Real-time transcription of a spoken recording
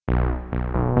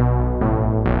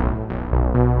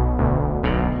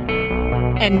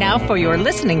And now for your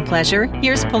listening pleasure,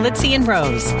 here's Polizzi and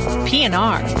Rose,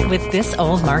 PNR with This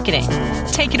Old Marketing.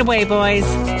 Take it away, boys.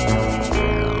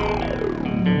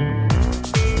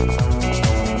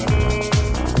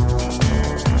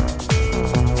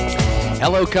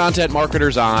 Hello, content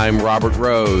marketers. I'm Robert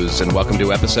Rose, and welcome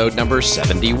to episode number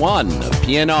 71 of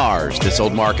PNR's This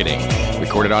Old Marketing,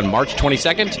 recorded on March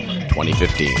 22nd,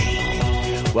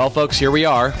 2015. Well, folks, here we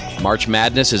are. March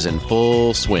Madness is in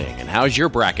full swing, and how's your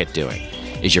bracket doing?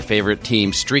 Is your favorite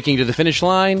team streaking to the finish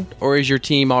line, or is your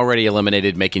team already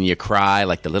eliminated, making you cry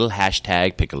like the little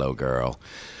hashtag Piccolo girl?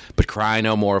 But cry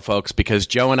no more, folks, because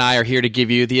Joe and I are here to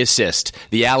give you the assist,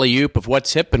 the alley-oop of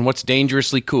what's hip and what's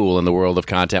dangerously cool in the world of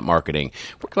content marketing.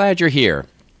 We're glad you're here.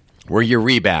 We're your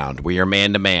rebound. We're your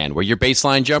man-to-man. We're your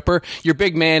baseline jumper, your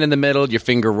big man in the middle, your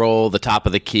finger roll, the top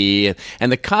of the key,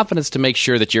 and the confidence to make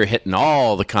sure that you're hitting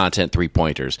all the content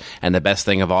three-pointers. And the best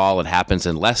thing of all, it happens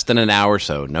in less than an hour,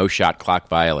 so no shot clock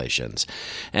violations.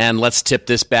 And let's tip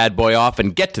this bad boy off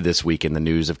and get to this week in the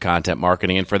news of content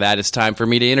marketing. And for that, it's time for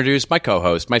me to introduce my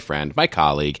co-host, my friend, my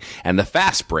colleague, and the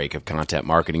fast break of content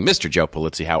marketing, Mr. Joe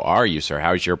Polizzi. How are you, sir?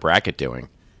 How's your bracket doing?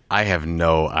 I have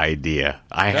no idea.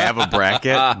 I have a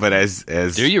bracket, but as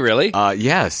do you really?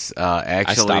 Yes,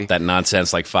 actually, I stopped that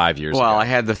nonsense like 5 years ago. Well, I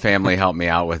had the family help me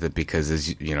out with it because,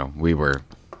 as you know, we were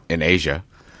in Asia,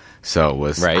 so it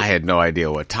was. Right. I had no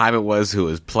idea what time it was, who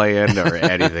was playing, or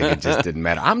anything. It just didn't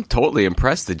matter. I'm totally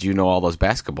impressed that you know all those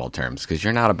basketball terms because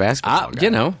you're not a basketball guy. You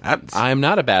know, I'm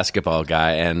not a basketball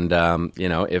guy, and you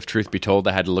know, if truth be told,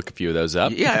 I had to look a few of those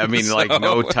up. Yeah, I mean, so. Like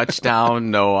no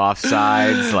touchdown, no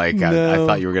offsides. Like no. I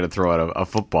thought you were going to throw out a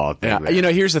football thing. Yeah, you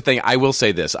know, here's the thing. I will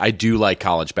say this: I do like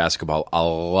college basketball a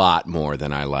lot more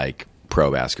than I like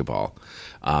pro basketball.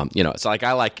 You know, it's like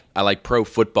I like pro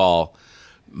football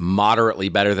moderately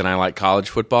better than I like college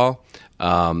football,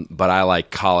 but I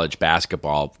like college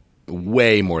basketball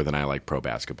way more than I like pro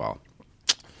basketball.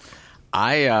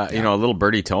 You know, a little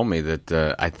birdie told me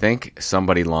that I think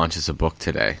somebody launches a book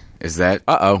today. Is that?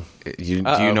 Do you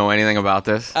know anything about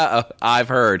this? I've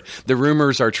heard. The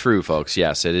rumors are true, folks.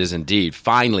 Yes, it is indeed.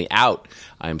 Finally out.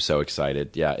 I'm so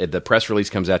excited. Yeah, the press release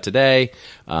comes out today.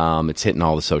 It's hitting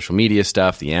all the social media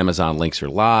stuff. The Amazon links are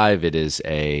live.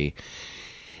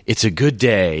 It's a good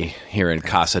day here in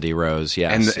Casa de Rose,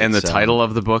 yes. And the title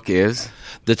of the book is?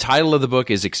 The title of the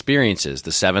book is Experiences,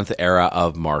 the Seventh Era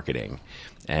of Marketing.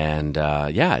 And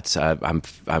it's I'm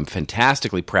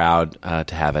fantastically proud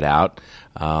to have it out.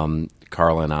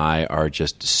 Carla and I are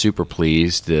just super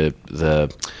pleased. As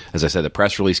I said, the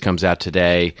press release comes out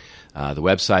today. The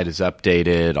website is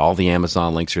updated. All the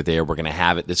Amazon links are there. We're going to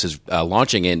have it. This is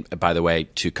launching in, by the way,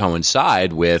 to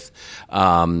coincide with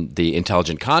the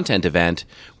Intelligent Content event,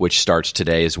 which starts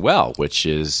today as well. Which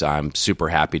is, I'm super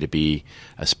happy to be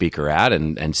a speaker at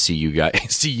and see you guys,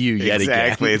 see you yet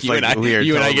exactly. again. It's like we are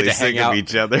totally get to sick hang out of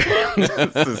each other.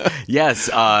 Yes,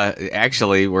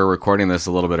 actually, we're recording this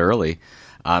a little bit early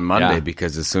on Monday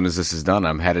because as soon as this is done,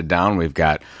 I'm headed down. We've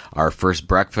got our first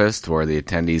breakfast where the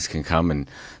attendees can come and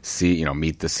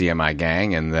meet the CMI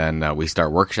gang, and then we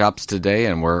start workshops today,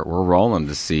 and we're rolling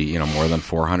to see more than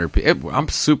 400 people. I'm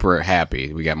super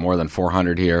happy. We got more than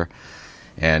 400 here,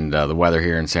 and the weather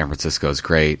here in San Francisco is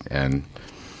great, and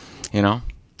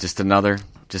just another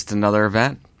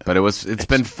event. But it's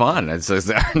been fun. It's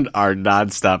our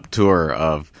nonstop tour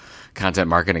of content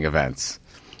marketing events.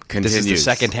 Continues. This is the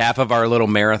second half of our little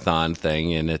marathon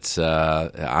thing, and it's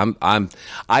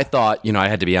I thought, I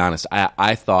had to be honest,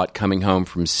 I thought coming home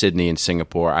from Sydney and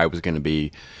Singapore I was going to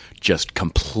be just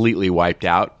completely wiped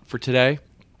out for today.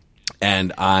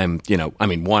 And I'm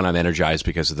energized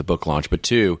because of the book launch, but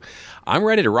two, I'm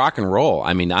ready to rock and roll.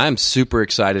 I mean, I'm super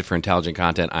excited for Intelligent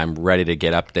Content. I'm ready to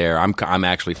get up there. I'm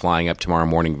actually flying up tomorrow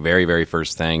morning, very, very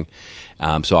first thing.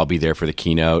 So I'll be there for the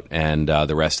keynote and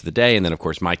the rest of the day, and then of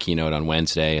course my keynote on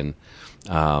Wednesday. And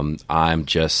I'm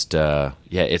just and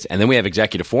then we have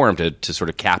Executive Forum to sort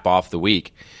of cap off the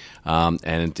week,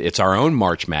 and it's our own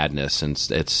March Madness, and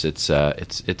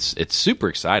it's super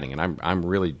exciting, and I'm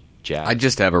really jazzed. I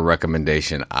just have a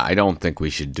recommendation. I don't think we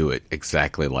should do it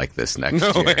exactly like this next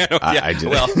year.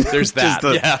 Well, there's that.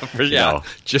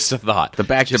 Just a thought. The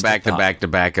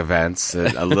back-to-back events,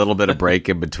 a little bit of break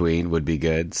in between would be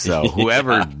good. So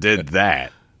whoever did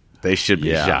that, they should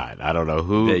be shot. I don't know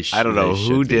who.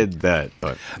 Who did that,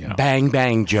 but bang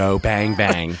bang, Joe, bang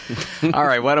bang. All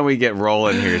right, why don't we get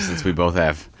rolling here since we both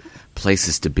have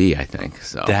places to be, I think.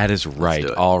 So that is right.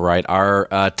 All right.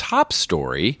 Our top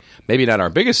story, maybe not our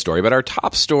biggest story, but our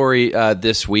top story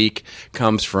this week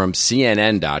comes from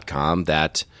CNN.com,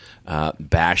 that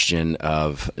bastion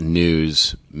of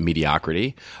news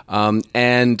mediocrity.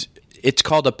 And it's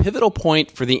called A Pivotal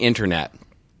Point for the Internet.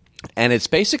 And it's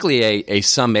basically a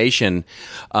summation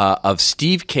of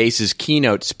Steve Case's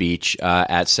keynote speech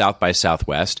at South by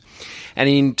Southwest.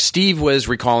 And Steve was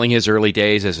recalling his early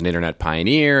days as an internet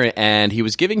pioneer, and he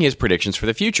was giving his predictions for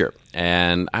the future.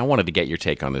 And I wanted to get your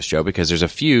take on this, Joe, because there's a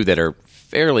few that are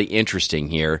fairly interesting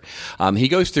here. He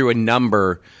goes through a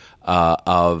number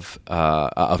of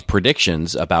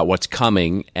predictions about what's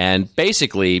coming, and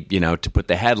basically, to put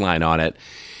the headline on it,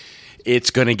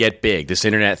 it's going to get big. This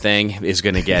internet thing is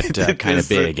going to get kind of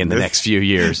big in the next few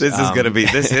years. This is going to be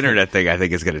this internet thing. I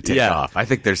think is going to take off. I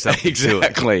think there's something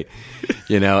exactly.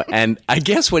 To it. And I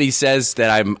guess what he says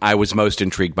that I was most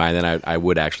intrigued by, and then I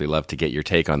would actually love to get your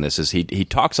take on this, is he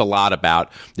talks a lot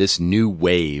about this new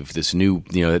wave, this new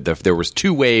there was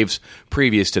two waves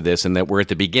previous to this, and that we're at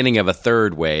the beginning of a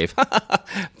third wave.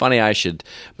 Funny, there should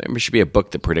be a book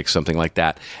that predicts something like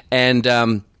that,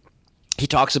 and. He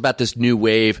talks about this new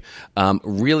wave,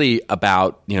 really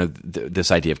about this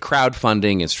idea of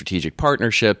crowdfunding and strategic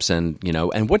partnerships, and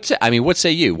what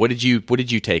say you? What did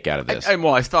you take out of this?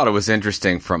 I thought it was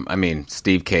interesting.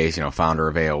 Steve Case, founder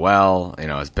of AOL,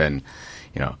 has been,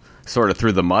 sort of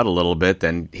through the mud a little bit.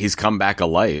 Then he's come back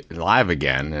alive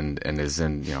again, and is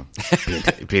in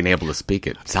being able to speak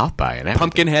at South by and everything.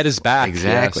 Pumpkinhead is back.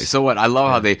 Exactly. Yes. So I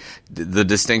love how the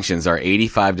distinctions are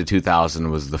 85 to 2000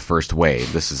 was the first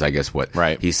wave. This is, I guess, what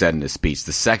he said in his speech.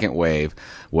 The second wave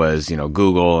was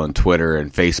Google and Twitter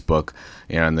and Facebook,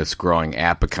 and this growing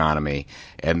app economy,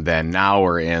 and then now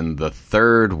we're in the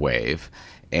third wave,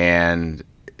 and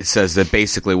it says that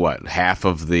basically half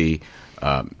of the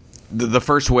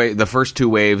first two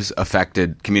waves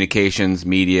affected communications,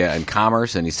 media, and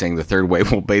commerce, and he's saying the third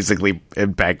wave will basically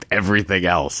impact everything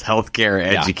else: healthcare,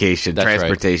 education,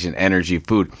 transportation, energy,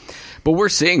 food. But we're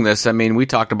seeing this. We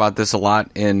talked about this a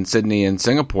lot in Sydney and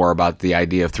Singapore about the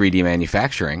idea of 3D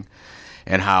manufacturing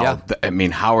and how,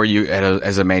 how are you,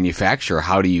 as a manufacturer,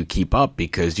 how do you keep up?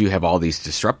 Because you have all these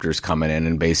disruptors coming in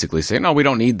and basically saying, no, we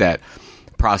don't need that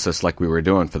process like we were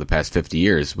doing for the past 50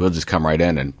 years. We'll just come right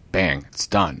in and bang, it's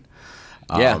done.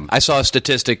 Yeah, I saw a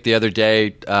statistic the other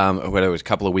day, whether it was a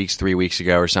couple of weeks, 3 weeks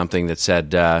ago or something, that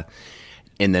said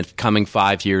in the coming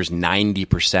 5 years,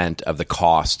 90% of the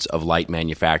costs of light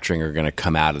manufacturing are going to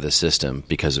come out of the system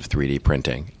because of 3D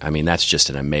printing. That's just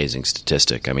an amazing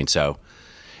statistic. So,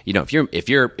 if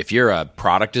you're a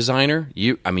product designer,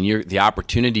 the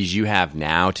opportunities you have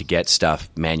now to get stuff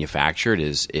manufactured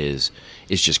is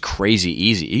just crazy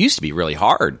easy. It used to be really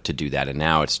hard to do that, and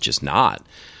now it's just not.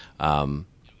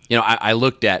 I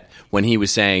looked at when he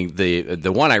was saying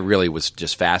the one I really was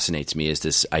just fascinates me is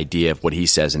this idea of what he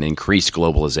says an increased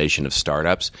globalization of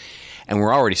startups, and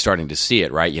we're already starting to see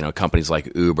it, right? Companies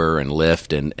like Uber and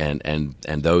Lyft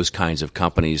and those kinds of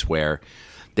companies where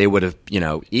they would have,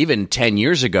 even 10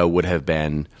 years ago would have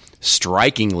been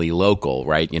strikingly local,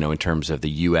 right? In terms of the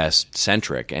U.S.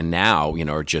 centric, and now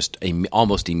are just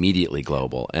almost immediately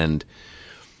global. And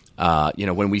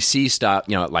when we see stuff,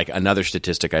 like another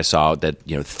statistic I saw that,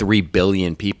 3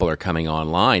 billion people are coming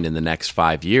online in the next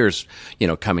 5 years,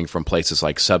 coming from places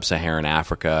like Sub-Saharan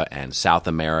Africa and South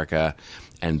America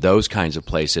and those kinds of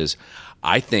places.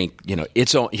 I think,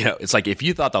 it's like if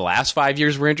you thought the last 5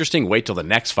 years were interesting, wait till the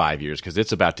next 5 years because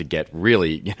it's about to get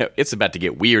really, it's about to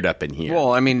get weird up in here.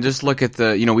 Well, just look at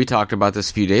we talked about this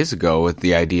a few days ago with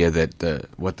the idea that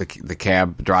the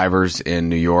cab drivers in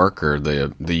New York or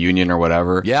the union or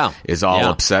whatever is all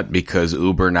upset because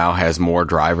Uber now has more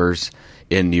drivers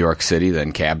in New York City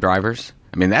than cab drivers.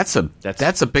 That's a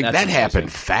big, that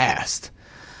happened fast.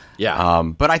 Yeah.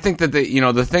 But I think that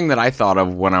the thing that I thought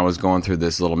of when I was going through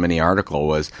this little mini article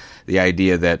was the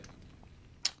idea that,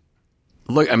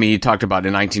 look, you talked about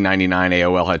in 1999,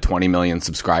 AOL had 20 million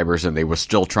subscribers and they were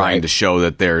still trying to show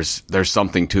that there's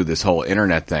something to this whole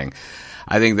internet thing.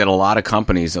 I think that a lot of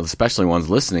companies, especially ones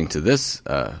listening to this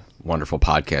wonderful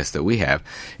podcast that we have,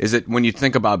 is that when you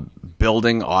think about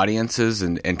building audiences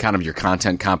and kind of your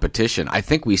content competition, I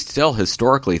think we still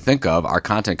historically think of our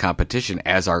content competition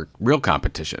as our real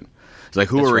competition. It's like,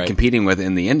 who are we competing with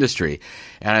in the industry?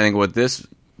 And I think what this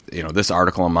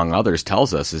article, among others,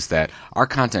 tells us is that our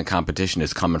content competition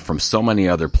is coming from so many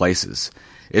other places.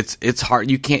 It's hard.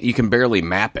 You can barely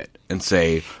map it and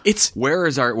say where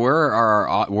are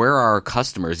our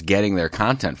customers getting their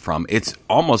content from? It's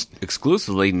almost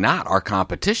exclusively not our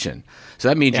competition. So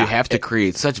that means you have to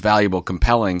create such valuable,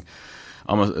 compelling,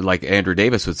 almost like Andrew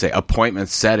Davis would say, appointment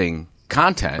setting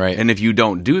content. Right. And if you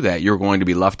don't do that, you're going to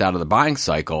be left out of the buying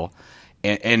cycle.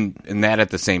 And that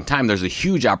at the same time, there's a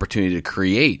huge opportunity to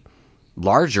create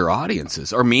larger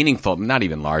audiences or meaningful, not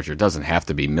even larger. It doesn't have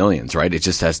to be millions, right? It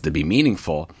just has to be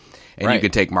meaningful. And right. You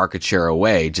can take market share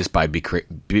away just by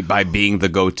being the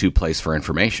go-to place for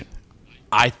information.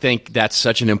 I think that's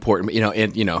such an important,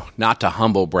 not to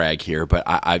humble brag here, but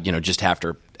I just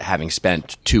after having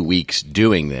spent 2 weeks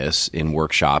doing this in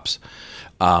workshops,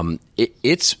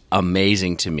 it's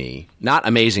amazing to me. Not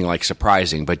amazing like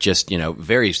surprising, but just,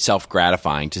 very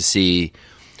self-gratifying to see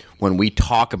when we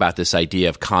talk about this idea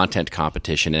of content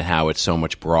competition and how it's so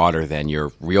much broader than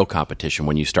your real competition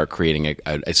when you start creating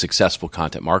a successful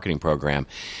content marketing program,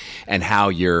 and how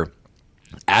your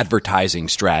advertising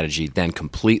strategy then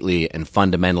completely and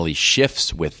fundamentally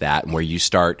shifts with that, and where you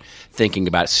start thinking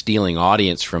about stealing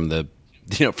audience from the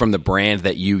brand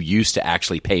that you used to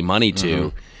actually pay money to.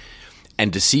 Mm-hmm.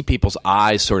 And to see people's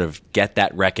eyes sort of get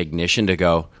that recognition to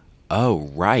go, oh,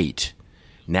 right.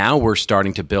 Now we're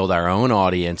starting to build our own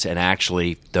audience, and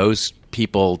actually those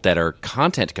people that are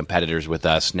content competitors with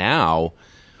us now,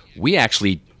 we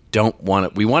actually don't want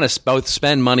to – we want to both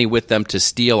spend money with them to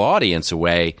steal audience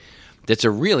away. That's a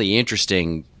really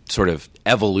interesting sort of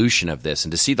evolution of this.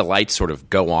 And to see the lights sort of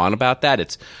go on about that,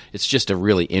 it's just a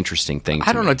really interesting thing.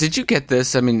 I don't know. Did you get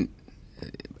this? I mean,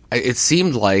 it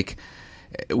seemed like –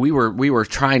 we were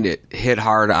trying to hit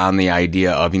hard on the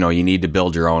idea of, you need to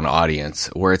build your own audience,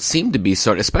 where it seemed to be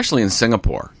especially in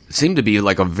Singapore, it seemed to be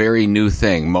like a very new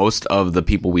thing. Most of the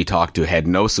people we talked to had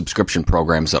no subscription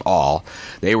programs at all.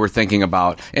 They were thinking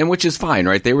about, and which is fine,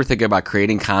 right? They were thinking about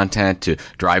creating content to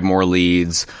drive more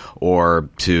leads or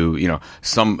to,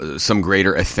 some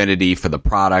greater affinity for the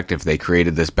product if they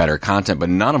created this better content. But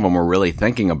none of them were really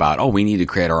thinking about, we need to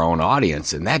create our own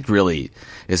audience. And that really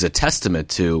is a testament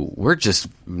to we're just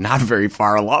not very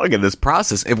far along in this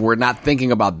process if we're not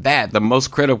thinking about that. The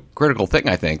most critical thing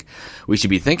I think we should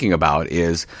be thinking about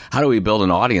is, how do we build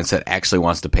an audience that actually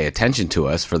wants to pay attention to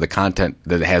us for the content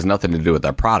that has nothing to do with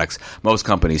our products? Most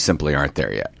companies simply aren't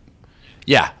there yet.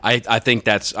 Yeah, I think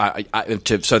that's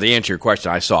so to answer your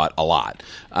question, I saw it a lot.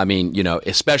 I mean,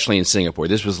 especially in Singapore.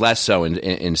 This was less so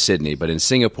in Sydney, but in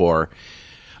Singapore,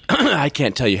 I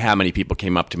can't tell you how many people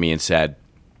came up to me and said,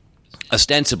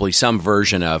 ostensibly some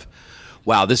version of,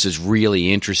 wow, this is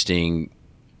really interesting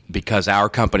because our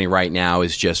company right now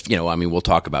is just, we'll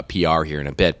talk about PR here in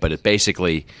a bit, but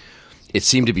it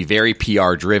seemed to be very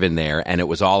PR driven there, and it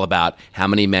was all about how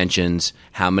many mentions,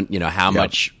 how much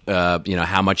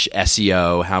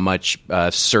SEO, how much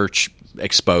search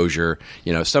exposure.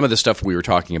 Some of the stuff we were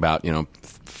talking about,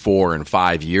 4 and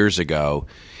 5 years ago,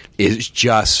 is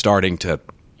just starting to,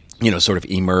 sort of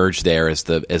emerge there as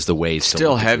the ways.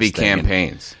 Still heavy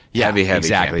campaigns. Yeah, heavy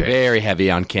exactly. Campaigns. Very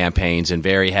heavy on campaigns and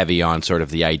very heavy on sort of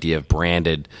the idea of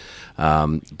branded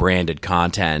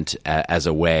content as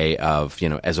a way of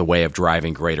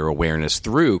driving greater awareness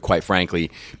through, quite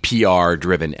frankly, PR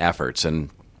driven efforts. And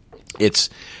we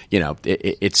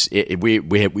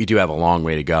do have a long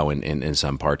way to go in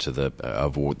some parts of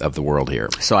the world here.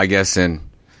 So I guess in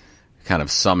kind of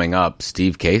summing up,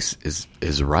 Steve Case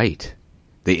is right.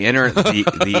 The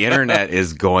internet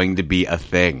is going to be a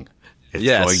thing. It's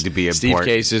going to be important. Steve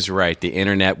Case is right. The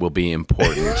internet will be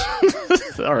important.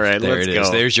 All right, there let's it go.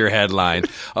 is. There's your headline.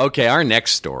 Okay, our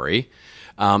next story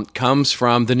comes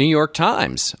from the New York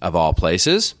Times, of all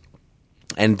places.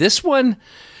 And this one's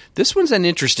an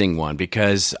interesting one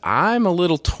because I'm a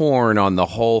little torn on the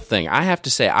whole thing. I have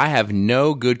to say I have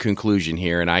no good conclusion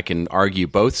here, and I can argue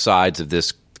both sides of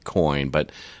this coin,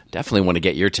 but definitely want to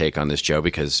get your take on this, Joe,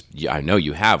 because I know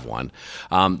you have one.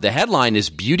 The headline is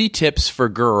Beauty Tips for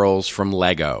Girls from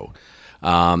Lego.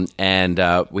 And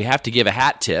we have to give a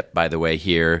hat tip, by the way,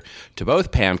 here to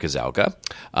both Pam Kozelka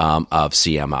of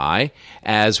CMI,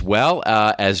 as well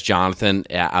as Jonathan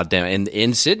out there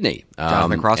in Sydney.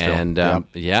 Jonathan Crossfield. And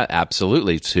yeah,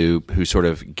 absolutely, who sort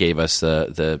of gave us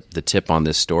the tip on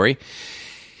this story.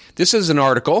 This is an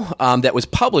article that was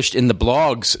published in the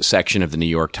blogs section of the New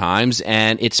York Times,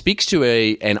 and it speaks to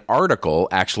an article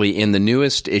actually in the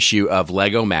newest issue of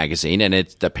Lego magazine, and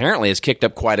it apparently has kicked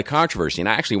up quite a controversy. And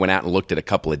I actually went out and looked at a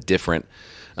couple of different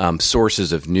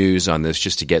sources of news on this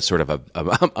just to get sort of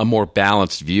a more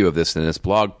balanced view of this than this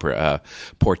blog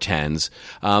portends.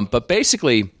 But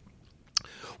basically,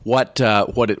 what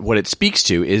it speaks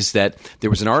to is that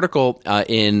there was an article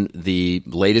in the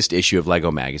latest issue of Lego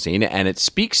magazine, and it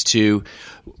speaks to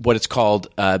what it's called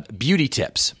beauty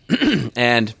tips.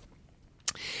 And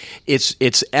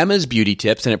It's Emma's Beauty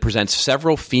Tips, and it presents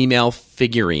several female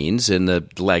figurines in the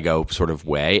Lego sort of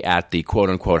way at the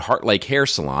quote-unquote Heart Lake Hair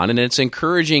Salon, and it's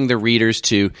encouraging the readers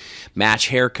to match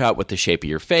haircut with the shape of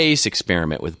your face,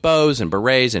 experiment with bows and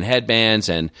berets and headbands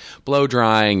and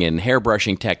blow-drying and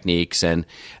hair-brushing techniques. And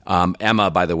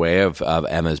Emma, by the way, of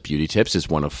Emma's Beauty Tips, is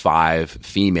one of 5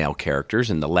 female characters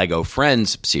in the Lego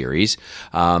Friends series.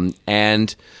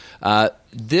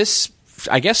 This,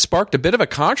 I guess, sparked a bit of a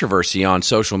controversy on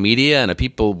social media, and a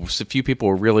few people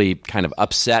were really kind of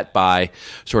upset by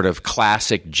sort of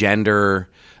classic gender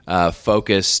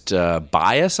focused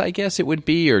bias, I guess it would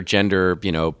be, or gender,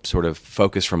 sort of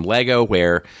focus from Lego,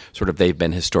 where sort of they've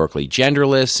been historically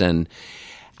genderless. And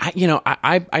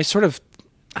I sort of,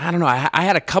 I don't know. I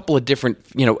had a couple of different,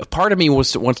 part of me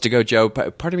wants to go, Joe.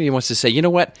 Part of me wants to say, you know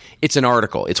what? It's an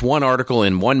article. It's one article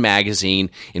in one magazine,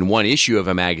 in one issue of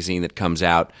a magazine that comes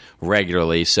out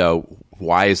regularly. So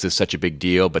why is this such a big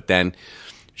deal? But then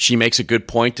she makes a good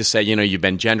point to say, you've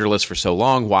been genderless for so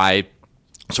long. Why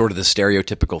sort of the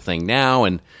stereotypical thing now?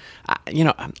 And I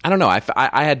don't know.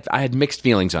 I had mixed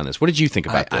feelings on this. What did you think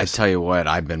about this? I tell you what,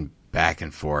 I've been back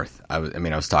and forth. I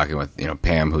was talking with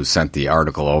Pam, who sent the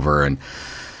article over, and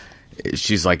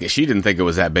she's like, she didn't think it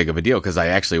was that big of a deal because I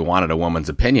actually wanted a woman's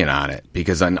opinion on it.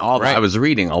 Because on all I was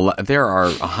reading, there are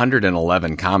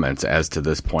 111 comments as to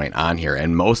this point on here,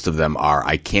 and most of them are,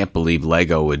 I can't believe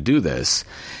Lego would do this.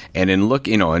 And in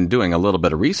doing a little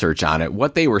bit of research on it,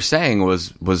 what they were saying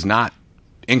was not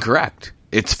incorrect.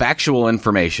 It's factual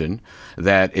information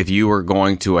that if you were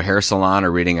going to a hair salon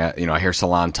or reading a hair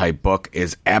salon type book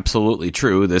is absolutely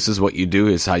true. This is what you do,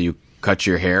 is how you cut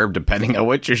your hair depending on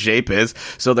what your shape is.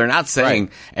 So they're not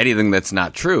saying anything that's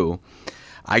not true.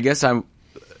 I guess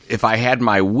if I had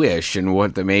my wish, and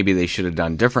what maybe they should have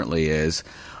done differently is,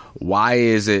 why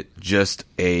is it just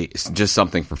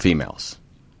something for females?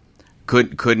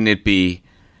 Couldn't it be?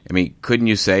 I mean, couldn't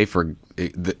you say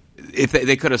if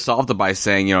they could have solved it by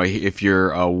saying, if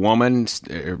you're a woman,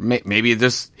 maybe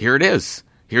here it is.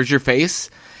 Here's your face,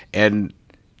 and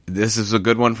this is a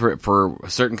good one for a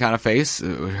certain kind of face,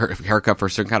 haircut for a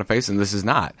certain kind of face, and this is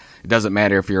not. It doesn't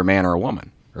matter if you're a man or a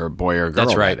woman, or a boy or a girl.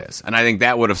 That's right. That is. And I think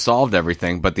that would have solved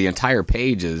everything, but the entire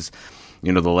page is,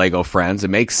 the Lego Friends. It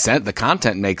makes sense. The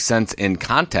content makes sense in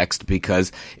context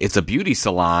because it's a beauty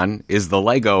salon, is the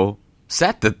Lego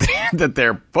set that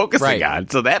they're focusing on.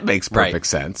 So that makes perfect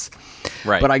sense.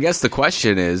 Right. But I guess the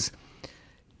question is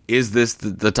this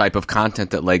the type of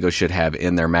content that Lego should have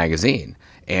in their magazine?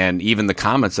 And even the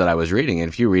comments that I was reading, and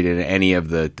if you read it in any of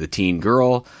the teen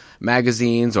girl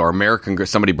magazines or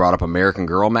somebody brought up American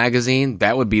Girl magazine,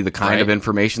 that would be the kind of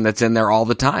information that's in there all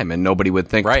the time, and nobody would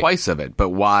think twice of it.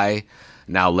 But why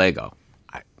now Lego?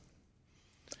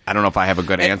 I don't know if I have a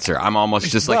good answer. I'm almost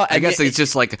just I guess it's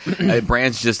just like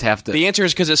brands just have to. The answer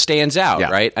is because it stands out,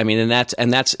 right? I mean, and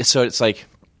that's so it's like,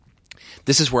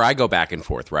 this is where I go back and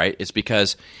forth, right? It's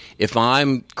because if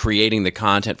I'm creating the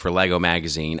content for Lego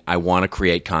Magazine, I want to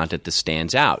create content that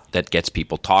stands out, that gets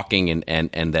people talking,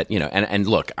 and that, and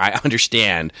look, I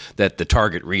understand that the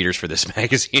target readers for this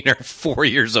magazine are 4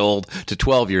 years old to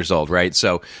 12 years old, right?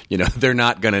 So, they're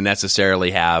not going to necessarily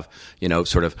have,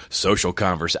 sort of social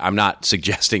conversation. I'm not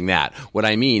suggesting that. What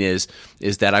I mean is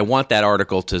that I want that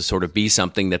article to sort of be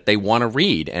something that they want to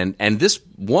read. And this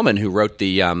woman who wrote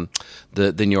the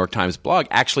New York Times blog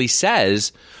actually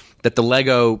says that the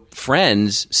Lego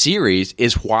Friends series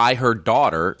is why her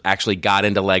daughter actually got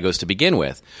into Legos to begin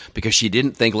with, because she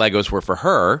didn't think Legos were for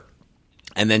her.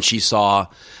 And then she saw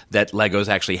that Legos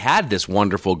actually had this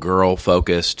wonderful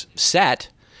girl-focused set,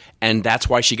 and that's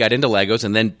why she got into Legos,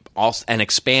 and then and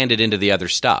expanded into the other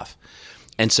stuff.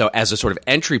 And so as a sort of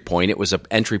entry point, it was an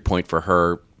entry point for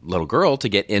her little girl to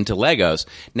get into Legos.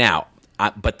 Now,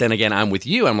 but then again, I'm with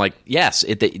you. I'm like, yes,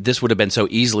 this would have been so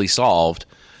easily solved.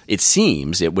 It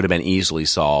seems it would have been easily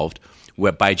solved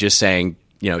by just saying,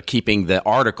 keeping the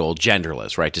article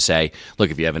genderless, right? To say,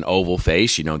 look, if you have an oval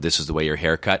face, this is the way your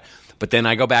hair cut. But then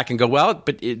I go back and go, well,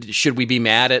 but should we be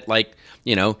mad at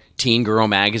Teen Girl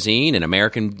Magazine and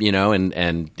American,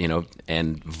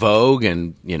 and Vogue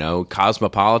and,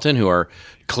 Cosmopolitan, who are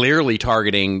clearly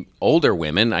targeting older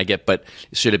women? I get, but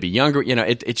should it be younger?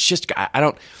 It's just,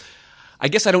 I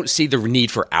guess I don't see the need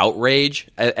for outrage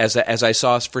as I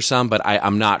saw for some, but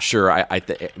I'm not sure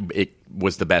it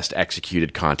was the best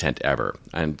executed content ever.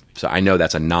 And so I know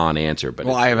that's a non-answer, but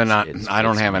I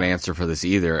don't have an answer for this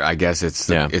either. I guess it's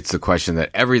the question that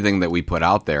everything that we put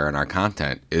out there in our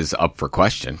content is up for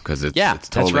question because it's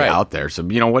totally out there. So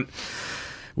what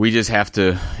we just have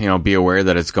to be aware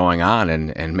that it's going on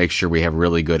and make sure we have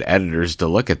really good editors to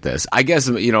look at this. I guess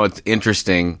it's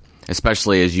interesting.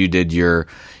 especially as you did your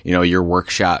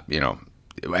workshop,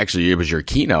 actually it was your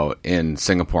keynote in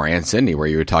Singapore and Sydney where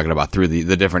you were talking about through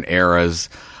the different eras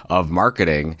of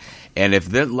marketing. And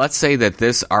if let's say that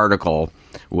this article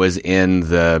was in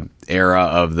the era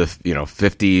of the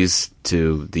 50s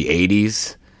to the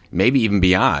 80s, maybe even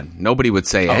beyond, nobody would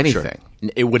say anything.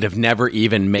 Sure. It would have never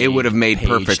even made. It would have made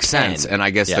perfect 10. sense. And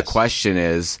I guess the question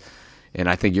is, and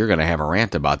I think you're going to have a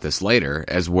rant about this later,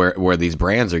 as where these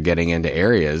brands are getting into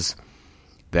areas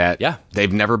that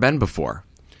they've never been before,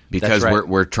 because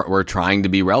we're trying to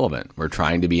be relevant, we're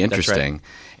trying to be interesting,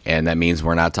 and that means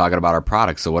we're not talking about our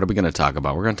products. So what are we going to talk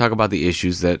about? We're going to talk about the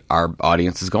issues that our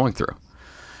audience is going through.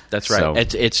 That's right. So,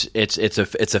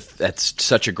 that's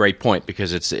such a great point,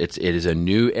 because it is a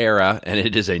new era and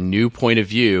it is a new point of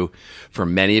view for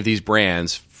many of these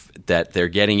brands that they're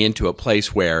getting into a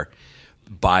place where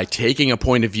by taking a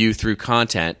point of view through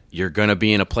content, you're going to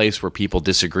be in a place where people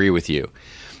disagree with you.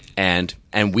 And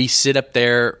we sit up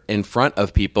there in front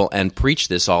of people and preach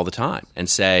this all the time and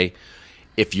say,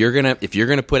 if you're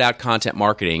gonna put out content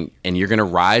marketing and you're gonna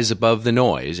rise above the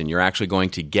noise and you're actually going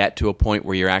to get to a point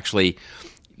where you're actually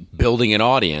building an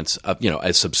audience,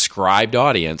 a subscribed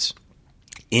audience,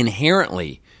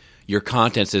 inherently your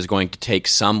content is going to take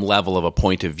some level of a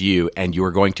point of view, and you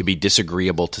are going to be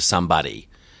disagreeable to somebody,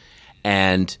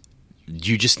 and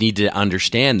you just need to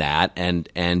understand that. And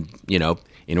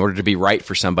in order to be right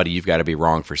for somebody, you've got to be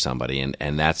wrong for somebody,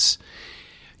 and that's.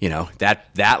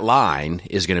 That line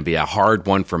is going to be a hard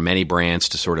one for many brands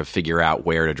to sort of figure out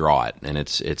where to draw it, and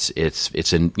it's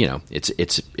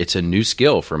a new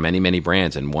skill for many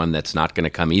brands, and one that's not going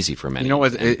to come easy for many.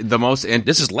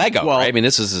 This is Lego, right? I mean,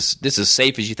 this is as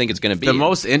safe as you think it's going to be. The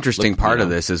most interesting part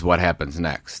of this is what happens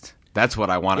next. That's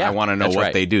what I want. I want to know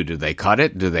what they do. Do they cut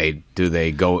it? Do they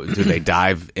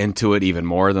dive into it even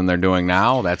more than they're doing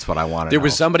now? That's what I want to know. There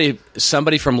was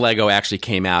somebody from Lego actually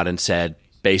came out and said,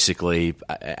 basically,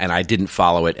 and I didn't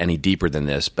follow it any deeper than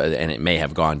this, and it may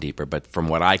have gone deeper, but from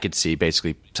what I could see,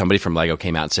 basically somebody from Lego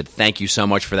came out and said, thank you so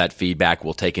much for that feedback.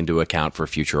 We'll take into account for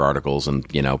future articles, and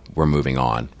we're moving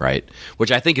on, right?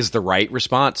 Which I think is the right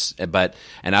response, and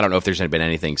I don't know if there's been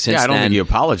anything since then. I don't think you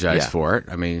apologized for it.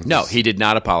 I mean, no, he did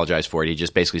not apologize for it. He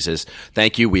just basically says,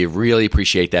 thank you. We really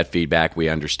appreciate that feedback. We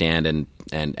understand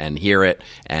and hear it,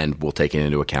 and we'll take it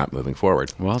into account moving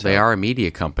forward. Well, they are a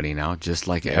media company now, just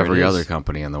like every other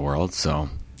company in the world. So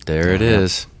there it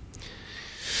is.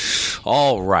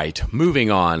 All right, moving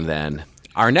on then.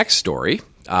 Our next story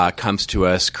comes to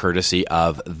us courtesy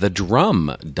of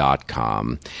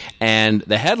thedrum.com. And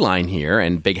the headline here,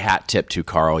 and big hat tip to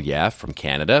Carl Yeff from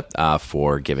Canada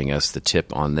for giving us the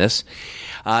tip on this.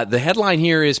 The headline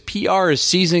here is PR is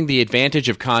seizing the advantage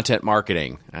of content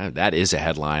marketing. That is a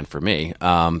headline for me.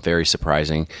 Very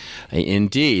surprising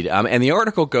indeed. And the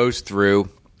article goes through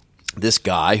this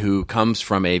guy who comes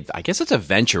from I guess it's a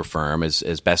venture firm,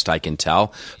 as best I can tell,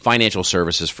 financial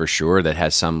services for sure, that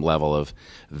has some level of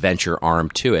venture arm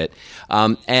to it.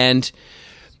 And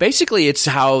basically it's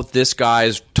how this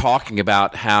guy's talking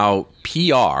about how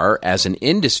PR as an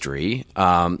industry,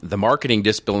 the marketing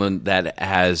discipline that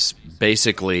has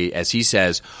basically, as he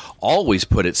says, always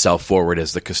put itself forward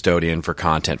as the custodian for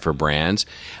content for brands,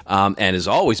 and has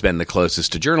always been the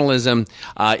closest to journalism,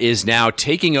 is now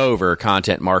taking over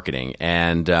content marketing,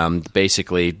 and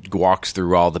basically walks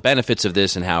through all the benefits of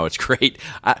this and how it's great.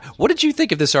 What did you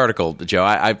think of this article,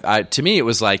 Joe? To me, it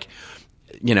was like,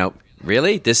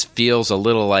 really? This feels a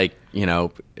little like,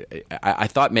 I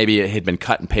thought maybe it had been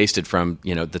cut and pasted from,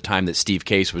 the time that Steve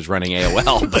Case was running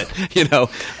AOL, but,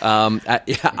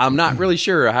 I'm not really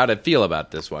sure how to feel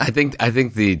about this one. I think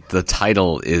the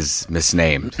title is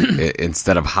misnamed.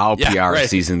 Instead of how PR is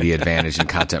seizing the advantage in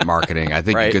content marketing, I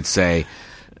think you could say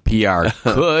PR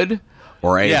could,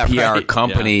 or a PR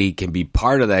company can be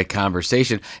part of that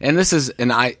conversation. And this is,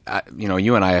 and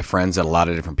you and I have friends at a lot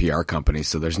of different PR companies,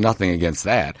 so there's nothing against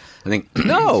that. I think,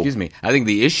 excuse me. I think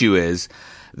the issue is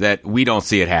that we don't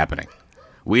see it happening.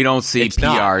 We don't see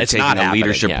PR taking a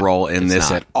leadership role in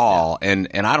this at all. And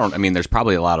there's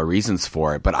probably a lot of reasons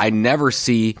for it, but I never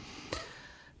see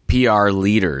PR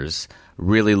leaders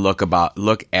really look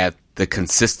at the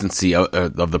consistency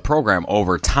of the program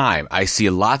over time. I see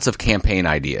lots of campaign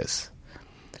ideas.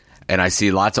 And I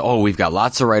see we've got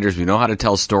lots of writers, we know how to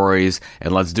tell stories,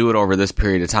 and let's do it over this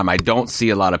period of time. I don't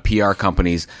see a lot of PR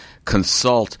companies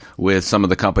consult with some of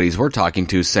the companies we're talking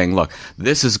to saying, look,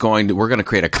 we're going to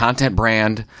create a content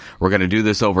brand. We're going to do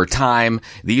this over time.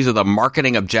 These are the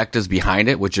marketing objectives behind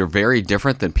it, which are very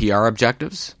different than PR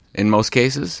objectives in most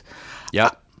cases. Yeah.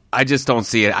 I just don't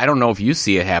see it. I don't know if you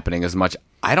see it happening as much.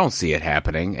 I don't see it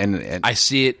happening. And I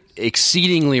see it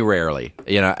exceedingly rarely.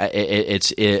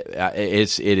 It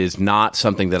is not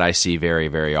something that I see very,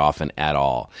 very often at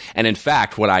all. And in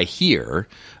fact, what I hear,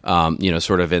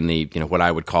 sort of in the, what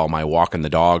I would call my walking the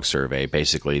dog survey,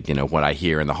 basically, what I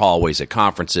hear in the hallways at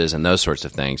conferences and those sorts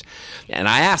of things. And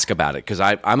I ask about it because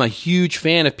I'm a huge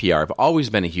fan of PR. I've always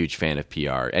been a huge fan of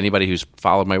PR. Anybody who's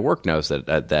followed my work knows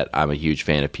that I'm a huge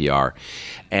fan of PR.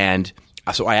 And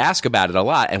so I ask about it a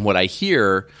lot. And what I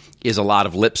hear is a lot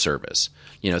of lip service.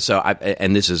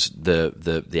 And this is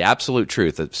the absolute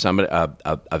truth that somebody,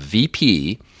 a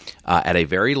VP at a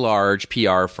very large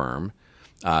PR firm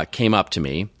came up to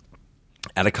me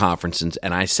at a conference,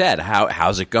 and I said,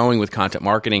 how's it going with content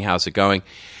marketing? How's it going?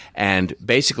 And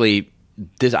basically,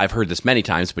 I've heard this many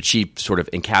times, but she sort of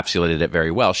encapsulated it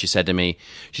very well. She said to me,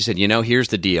 here's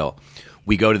the deal.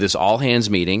 We go to this all-hands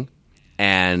meeting,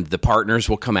 and the partners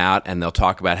will come out and they'll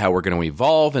talk about how we're going to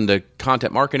evolve into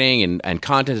content marketing, and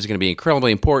content is going to be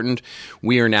incredibly important.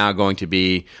 We are now going to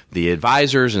be the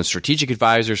advisors and strategic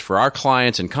advisors for our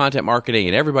clients in content marketing,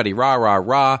 and everybody rah, rah,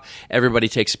 rah. Everybody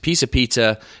takes a piece of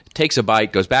pizza, takes a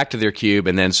bite, goes back to their cube,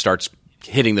 and then starts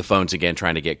hitting the phones again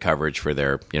trying to get coverage for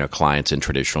their clients in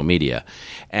traditional media.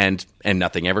 And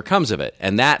nothing ever comes of it.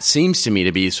 And that seems to me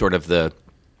to be sort of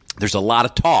there's a lot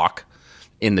of talk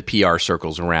in the PR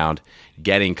circles around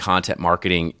getting content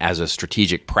marketing as a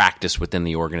strategic practice within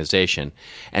the organization,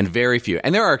 and very few.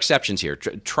 And there are exceptions here.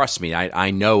 Trust me,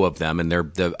 I know of them, and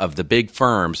they're of the big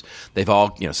firms. They've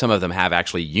all, some of them have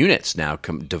actually units now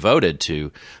devoted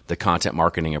to the content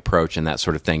marketing approach and that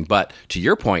sort of thing. But to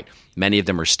your point, many of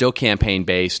them are still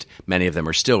campaign-based. Many of them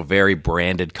are still very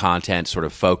branded content, sort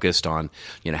of focused on,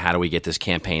 how do we get this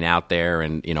campaign out there?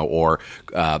 And, or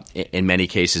in many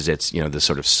cases, it's, the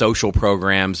sort of social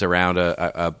programs around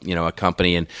a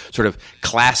company, and sort of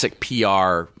classic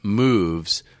PR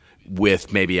moves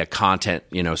with maybe a content,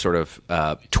 sort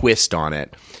of twist on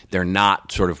it. They're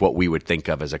not sort of what we would think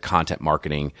of as a content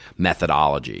marketing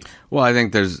methodology. Well, I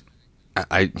think there's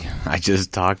I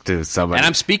just talked to somebody, and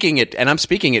I'm speaking at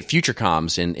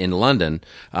FutureComs in London,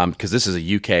 because this is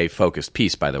a UK focused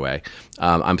piece, by the way.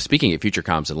 I'm speaking at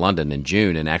FutureComs in London in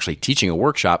June, and actually teaching a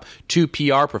workshop to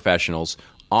PR professionals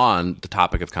on the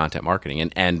topic of content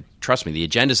marketing. And trust me, the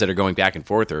agendas that are going back and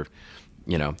forth are,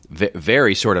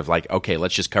 very sort of like, okay,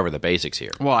 let's just cover the basics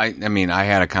here. Well, I mean, I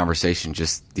had a conversation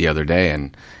just the other day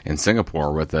in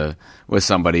Singapore with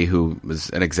somebody who was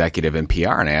an executive in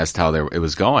PR, and I asked how it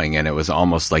was going, and it was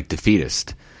almost like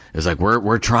defeatist. It was like,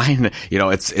 we're trying to,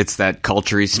 it's that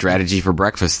culture strategy for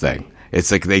breakfast thing.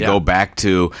 It's like they go back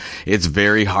to, it's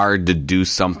very hard to do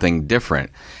something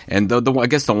different. And I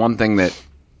guess the one thing that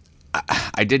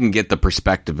I didn't get the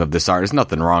perspective of this art. There's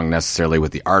nothing wrong necessarily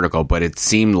with the article, but it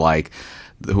seemed like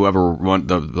the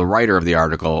writer of the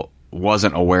article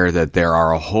wasn't aware that there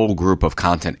are a whole group of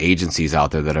content agencies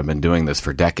out there that have been doing this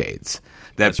for decades.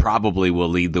 That probably will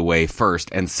lead the way first,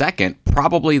 and second,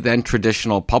 probably then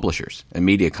traditional publishers and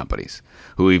media companies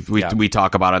who we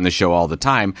talk about on the show all the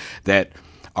time that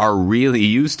are really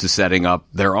used to setting up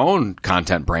their own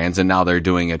content brands, and now they're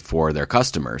doing it for their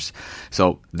customers.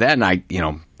 So then I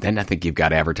think you've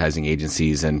got advertising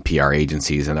agencies and PR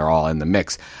agencies, and they're all in the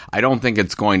mix. I don't think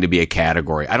it's going to be a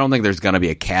category. I don't think there's going to be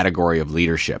a category of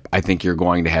leadership. I think you're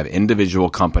going to have individual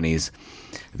companies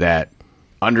that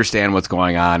understand what's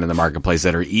going on in the marketplace,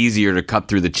 that are easier to cut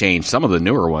through the change. Some of the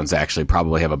newer ones actually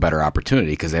probably have a better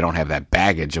opportunity because they don't have that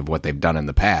baggage of what they've done in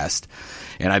the past.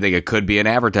 And I think it could be an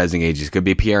advertising agency, could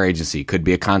be a PR agency, could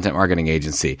be a content marketing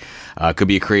agency, could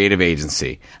be a creative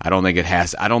agency. I don't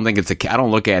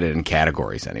look at it in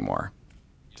categories anymore.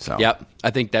 So yep,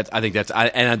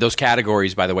 and those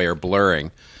categories, by the way, are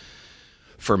blurring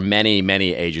for many,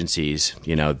 many agencies.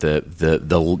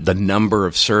 The number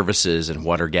of services and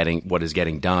what is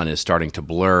getting done is starting to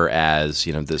blur as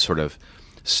the sort of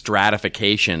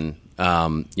stratification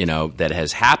that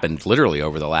has happened literally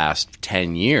over the last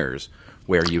 10 years.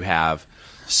 Where you have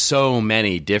so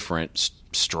many different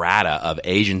strata of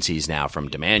agencies now, from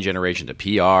demand generation to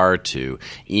PR to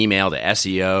email to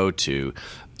SEO to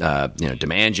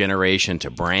demand generation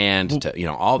to brand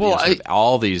to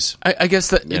all these. I guess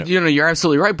that you're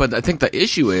absolutely right, but I think the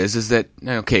issue is that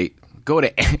go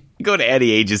to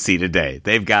any agency today.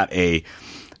 They've got a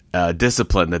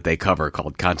discipline that they cover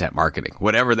called content marketing,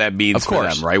 whatever that means for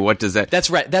them, right? What does that? That's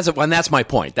right. And that's my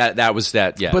point. That was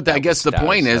that. Yeah. But I guess the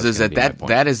point is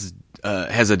that is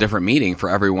has a different meaning for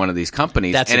every one of these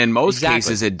companies, in most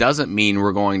cases, it doesn't mean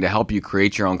we're going to help you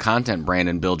create your own content brand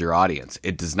and build your audience.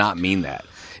 It does not mean that.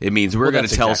 It means we're going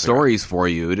to tell stories for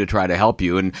you to try to help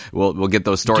you, and we'll get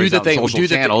those stories on social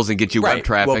channels and get you web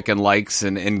traffic and likes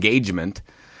and engagement.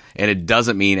 And it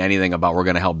doesn't mean anything about we're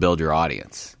going to help build your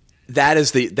audience. That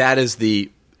is the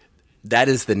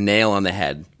nail on the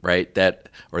head, right?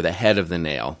 Or the head of the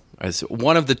nail. It's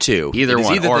one of the two. Either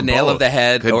one, either or the nail both. of the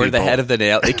head Could or be the both. head of the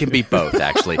nail. It can be both,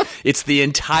 actually. It's the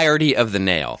entirety of the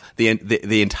nail.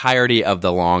 The entirety of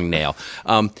the long nail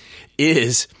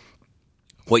is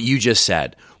what you just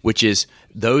said, which is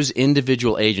those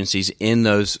individual agencies in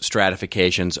those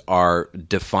stratifications are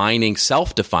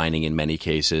self-defining in many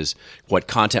cases, what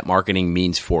content marketing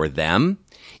means for them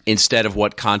instead of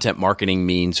what content marketing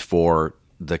means for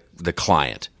the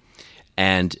client.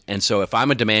 And so if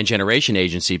I'm a demand generation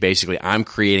agency, basically I'm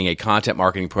creating a content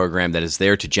marketing program that is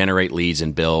there to generate leads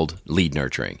and build lead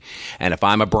nurturing. And if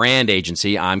I'm a brand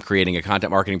agency, I'm creating a content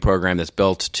marketing program that's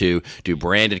built to do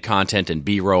branded content and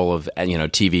B-roll of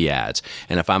TV ads.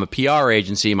 And if I'm a PR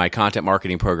agency, my content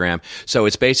marketing program. So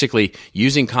it's basically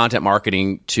using content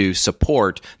marketing to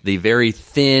support the very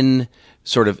thin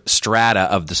sort of strata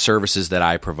of the services that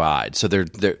I provide. So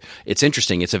it's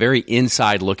interesting. It's a very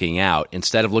inside looking out.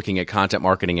 Instead of looking at content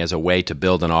marketing as a way to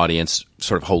build an audience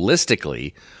sort of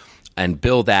holistically and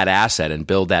build that asset and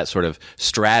build that sort of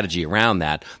strategy around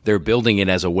that, they're building it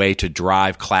as a way to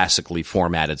drive classically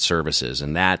formatted services.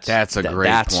 And that's a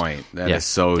great point. That is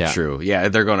so true. Yeah,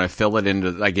 they're going to fill it into,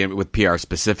 like with PR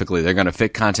specifically, they're going to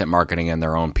fit content marketing in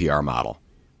their own PR model.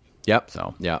 Yep.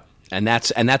 So, yeah. And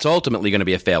that's ultimately going to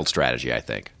be a failed strategy, I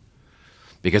think,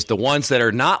 because the ones that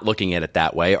are not looking at it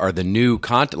that way are the new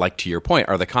content. Like to your point,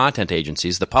 are the content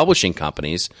agencies, the publishing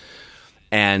companies,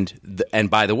 and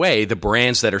by the way, the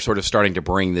brands that are sort of starting to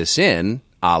bring this in,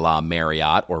 a la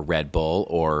Marriott or Red Bull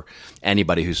or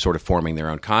anybody who's sort of forming their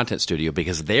own content studio,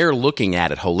 because they're looking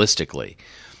at it holistically.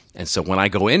 And so when I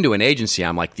go into an agency,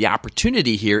 I'm like, the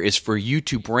opportunity here is for you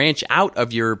to branch out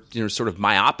of your sort of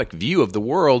myopic view of the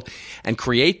world and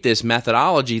create this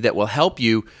methodology that will help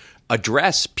you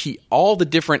address all the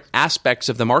different aspects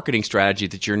of the marketing strategy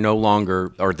that you're no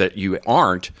longer or that you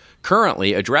aren't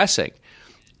currently addressing.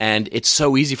 And it's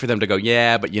so easy for them to go,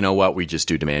 yeah, but you know what? We just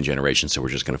do demand generation, so we're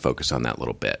just going to focus on that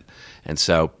little bit. And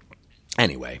so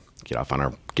anyway, get off on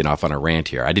a rant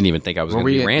here. I didn't even think I was going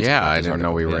to be ranting. Yeah, I didn't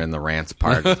know we were in the rants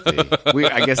part.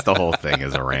 I guess the whole thing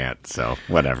is a rant, so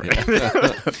whatever.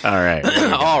 All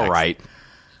right. All right.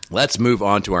 Let's move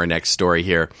on to our next story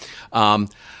here. The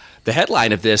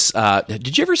headline of this,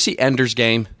 did you ever see Ender's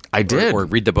Game? I did. Or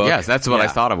read the book? Yes, that's what I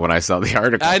thought of when I saw the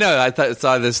article. I know. I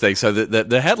saw this thing. So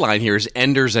the headline here is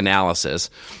Ender's Analysis,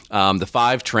 the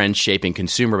 5 trends shaping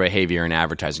consumer behavior and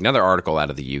advertising. Another article out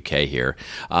of the UK here.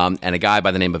 And a guy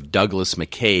by the name of Douglas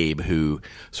McCabe who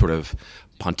sort of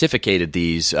pontificated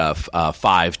these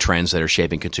 5 trends that are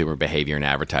shaping consumer behavior and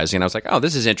advertising. And I was like, oh,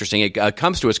 this is interesting. It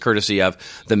comes to us courtesy of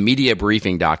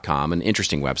themediabriefing.com, an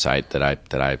interesting website that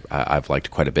I've liked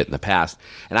quite a bit in the past.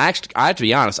 And I have to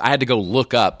be honest, I had to go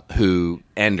look up who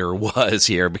Ender was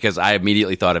here because I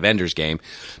immediately thought of Ender's Game.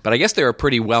 But I guess they're a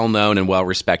pretty well-known and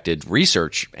well-respected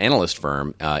research analyst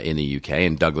firm in the UK,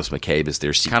 and Douglas McCabe is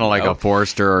their CEO. Kind of like a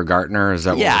Forrester or Gartner, is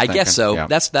that what Yeah, we're I guess so. Yeah.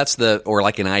 That's or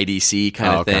like an IDC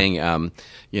kind of thing.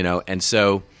 And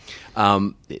so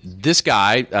this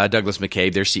guy, Douglas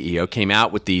McCabe, their CEO, came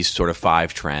out with these sort of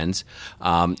 5 trends,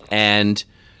 and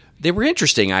they were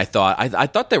interesting. I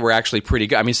thought they were actually pretty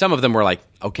good. I mean, some of them were like,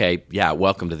 okay, yeah,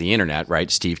 welcome to the internet,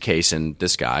 right? Steve Case and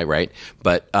this guy, right?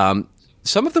 But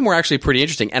some of them were actually pretty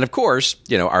interesting. And of course,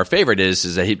 our favorite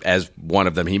is that as one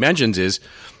of them he mentions is,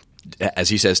 as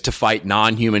he says, to fight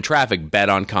non-human traffic, bet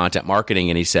on content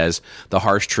marketing. And he says the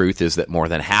harsh truth is that more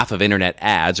than half of internet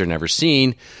ads are never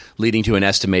seen, leading to an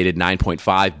estimated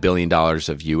 $9.5 billion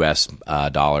of U.S.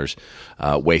 dollars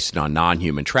wasted on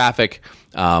non-human traffic,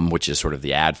 which is sort of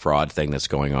the ad fraud thing that's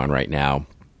going on right now.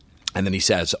 And then he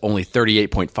says only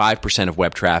 38.5% of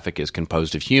web traffic is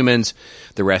composed of humans.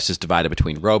 The rest is divided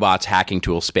between robots, hacking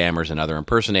tools, spammers, and other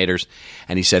impersonators.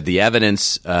 And he said the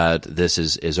evidence, this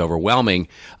is overwhelming,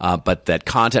 but that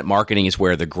content marketing is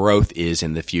where the growth is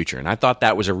in the future. And I thought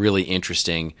that was a really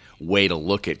interesting way to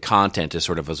look at content as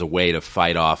a way to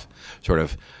fight off sort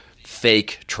of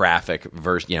fake traffic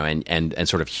versus, and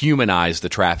sort of humanize the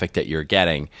traffic that you're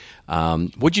getting.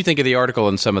 What do you think of the article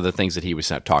and some of the things that he was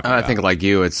talking about? I think like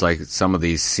you, it's like some of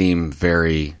these seem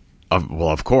very,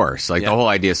 of course, like the whole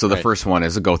idea. So the first one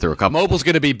is to go through a couple. Mobile's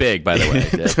going to be big, by the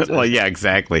way. Well, yeah,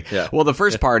 exactly. Yeah. Well, the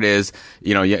first part is,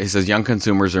 he says young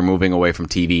consumers are moving away from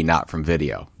TV, not from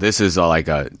video. This is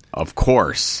of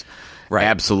course. Right.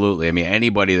 Absolutely. I mean,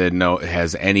 anybody that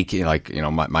has any,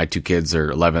 my 2 kids are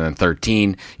 11 and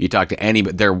 13. You talk to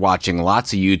anybody, they're watching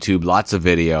lots of YouTube, lots of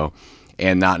video,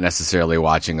 and not necessarily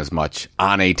watching as much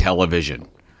on a television.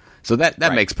 So that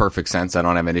makes perfect sense. I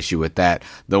don't have an issue with that.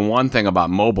 The one thing about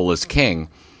mobile is king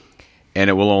and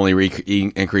it will only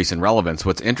increase in relevance.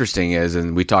 What's interesting is,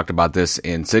 and we talked about this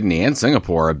in Sydney and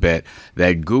Singapore a bit,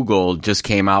 that Google just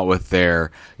came out with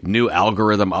their new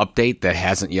algorithm update that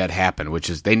hasn't yet happened, which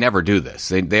is they never do this.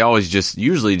 They always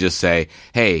usually just say,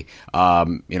 hey,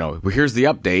 here's the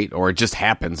update, or it just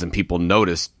happens and people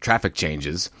notice traffic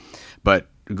changes. But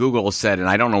Google said, and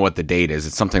I don't know what the date is,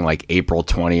 it's something like April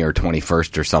 20 or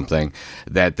 21st or something,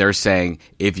 that they're saying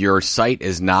if your site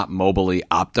is not mobilely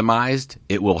optimized,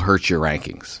 it will hurt your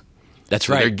rankings. That's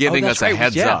so right. They're giving us a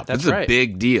heads up. This is a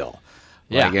big deal.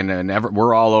 Yeah.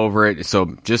 We're all over it.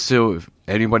 So just so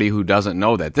anybody who doesn't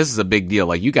know that, this is a big deal.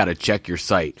 Like, you got to check your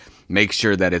site. Make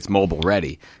sure that it's mobile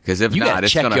ready, because if not,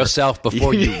 it's check going to yourself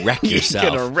before you wreck yourself.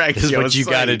 You're gonna wreck is what you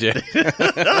got to do.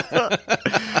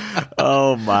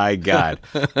 Oh my God!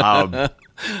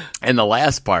 And the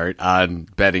last part on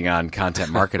betting on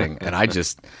content marketing, and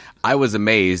I was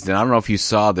amazed, and I don't know if you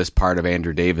saw this part of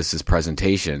Andrew Davis's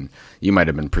presentation. You might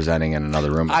have been presenting in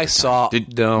another room. I saw. I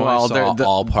saw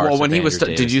all parts. Well, when of he was,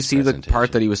 did you see the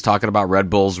part that he was talking about Red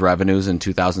Bull's revenues in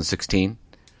 2016?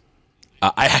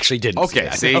 I actually didn't.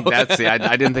 Okay, see that.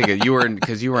 I didn't think it. You were in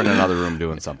another room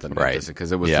doing something, right?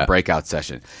 Because it was the breakout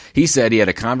session. He said he had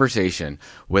a conversation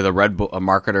with a Red Bull, a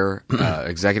marketer,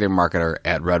 executive marketer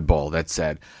at Red Bull, that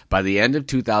said by the end of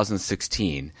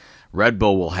 2016, Red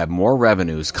Bull will have more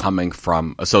revenues coming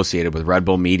from associated with Red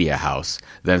Bull Media House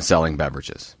than selling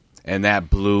beverages, and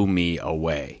that blew me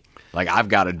away. Like, I've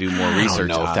got to do more research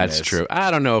on this.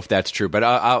 I don't know if that's true, but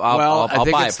I'll I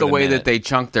think buy it's it for the way minute. that they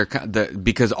chunk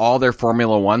because all their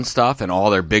Formula One stuff and all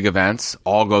their big events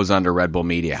all goes under Red Bull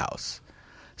Media House.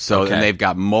 So and they've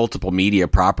got multiple media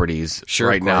properties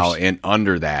right now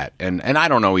under that, and I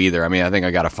don't know either. I mean, I think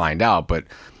I got to find out, but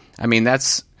I mean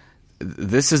this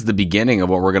is the beginning of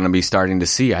what we're going to be starting to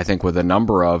see. I think with a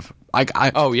number of let's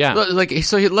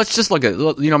just look at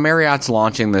Marriott's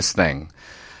launching this thing.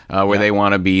 Where they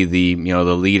want to be the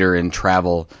leader in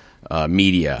travel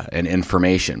media and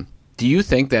information. Do you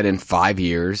think that in 5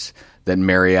 years that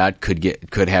Marriott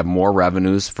could have more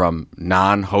revenues from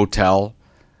non-hotel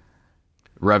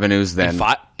revenues than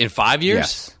in 5 years?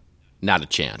 Yes. Not a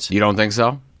chance. You don't think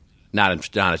so? Not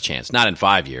a chance. Not in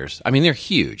 5 years. I mean, they're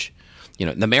huge.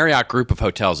 The Marriott group of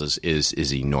hotels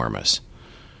is enormous.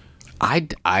 I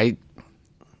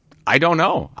don't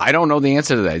know. I don't know the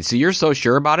answer to that. So you're so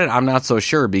sure about it? I'm not so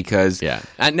sure because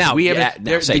now we have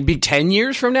 10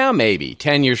 years from now, maybe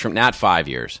 10 years from not 5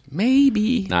 years,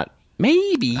 maybe not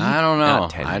maybe. I don't know.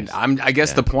 I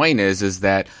guess the point is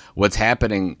that what's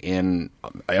happening in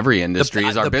every industry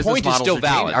is our business models are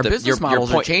changing. Our business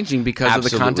models are changing because of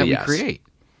the content we create.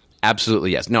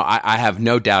 Absolutely, yes. No, I have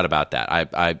no doubt about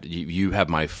that. You have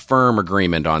my firm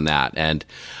agreement on that, and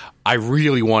I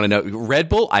really want to know. Red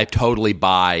Bull, I totally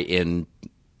buy in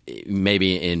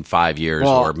maybe in 5 years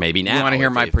or maybe now. You want to hear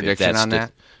my prediction on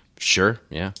that? Sure,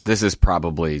 yeah. This is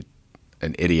probably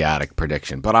an idiotic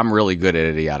prediction, but I'm really good at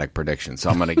idiotic predictions,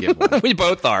 so I'm going to give one. We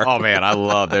both are. Oh, man,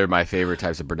 they're my favorite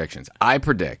types of predictions. I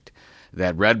predict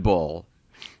that Red Bull,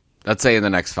 let's say in the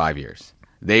next 5 years,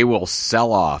 they will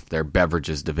sell off their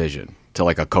beverages division to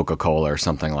like a Coca-Cola or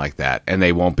something like that, and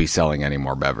they won't be selling any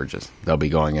more beverages. They'll be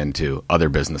going into other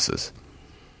businesses.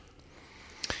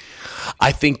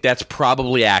 I think that's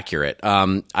probably accurate.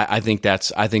 I think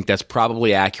that's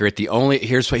probably accurate.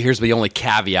 Here's the only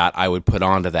caveat I would put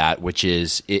onto that, which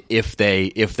is if they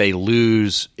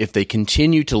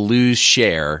continue to lose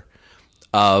share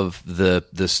of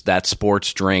that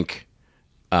sports drink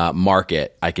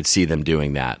market, I could see them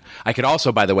doing that. I could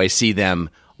also, by the way, see them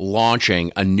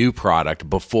launching a new product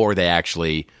before they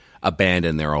actually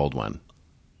abandon their old one.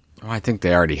 Oh, I think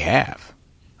they already have.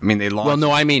 I mean, they launched. Well,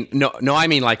 no, I mean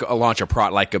like launch a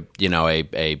product, like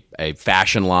a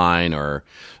fashion line or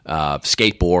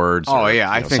skateboards. Oh or,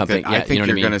 yeah, I think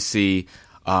you're going to see.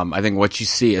 I think what you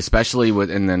see, especially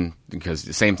because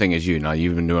the same thing as you. Now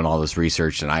you've been doing all this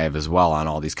research, and I have as well on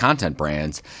all these content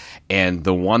brands. And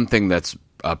the one thing that's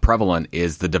prevalent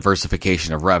is the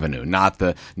diversification of revenue, not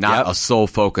a sole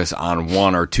focus on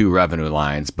one or two revenue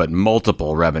lines, but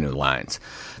multiple revenue lines.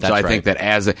 So I think that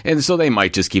and so they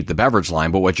might just keep the beverage line,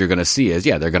 but what you're going to see is,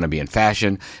 they're going to be in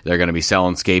fashion, they're going to be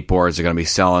selling skateboards, they're going to be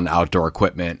selling outdoor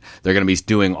equipment, they're going to be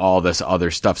doing all this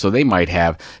other stuff. So they might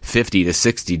have 50 to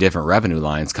 60 different revenue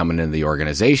lines coming into the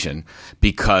organization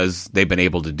because they've been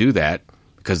able to do that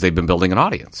because they've been building an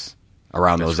audience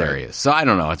around those areas. So I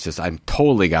don't know. It's just I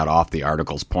totally got off the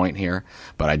article's point here,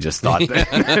 but I just thought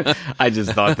that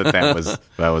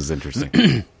that was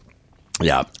interesting.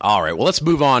 Yeah. All right. Well, let's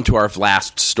move on to our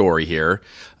last story here,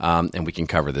 and we can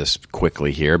cover this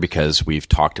quickly here because we've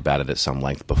talked about it at some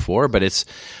length before. But it's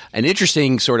an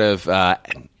interesting sort of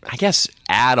I guess,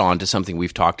 add on to something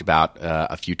we've talked about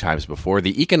a few times before,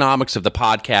 the economics of the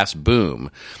podcast boom.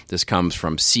 This comes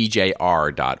from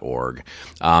cjr.org.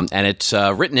 And it's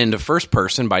written into first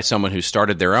person by someone who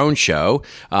started their own show,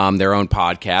 their own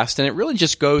podcast. And it really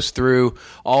just goes through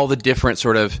all the different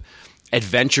sort of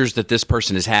adventures that this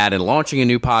person has had in launching a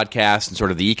new podcast and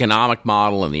sort of the economic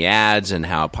model and the ads and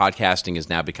how podcasting is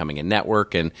now becoming a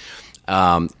network. And,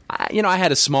 I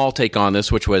had a small take on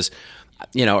this, which was,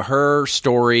 her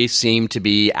story seemed to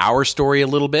be our story a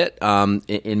little bit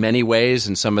in many ways,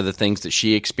 and some of the things that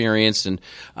she experienced. And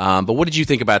but what did you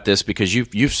think about this? Because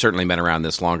you've certainly been around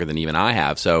this longer than even I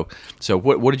have. So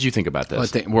what did you think about this? Well, I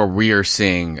think where we are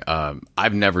seeing,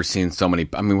 I've never seen so many.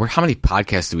 I mean, how many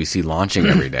podcasts do we see launching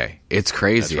every day? It's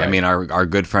crazy. Right. I mean, our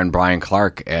good friend Brian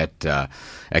Clark at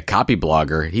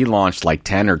Copyblogger, he launched like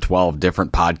 10 or 12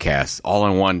 different podcasts all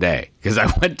in one day. Because I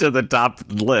went to the top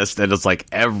list, and it's like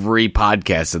every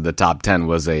podcast in the top 10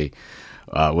 was a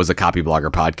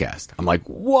Copyblogger podcast. I'm like,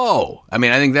 whoa! I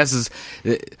mean, I think this is,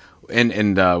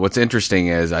 and what's interesting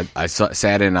is I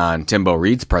sat in on Timbo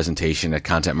Reed's presentation at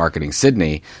Content Marketing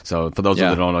Sydney. So for those of you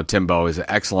that don't know, Timbo is an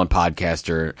excellent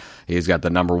podcaster. He's got the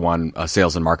 #1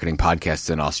 sales and marketing podcast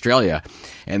in Australia.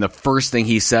 And the first thing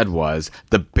he said was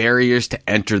the barriers to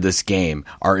enter this game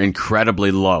are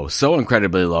incredibly low. So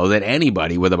incredibly low that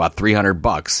anybody with about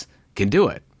 $300 can do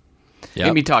it. Yep.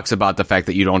 And he talks about the fact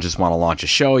that you don't just want to launch a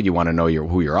show, you want to know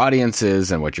who your audience is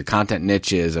and what your content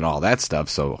niche is and all that stuff.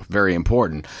 So very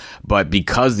important. But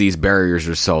because these barriers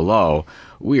are so low,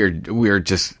 we're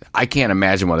just, I can't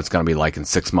imagine what it's going to be like in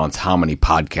 6 months, how many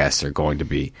podcasts are going to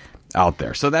be out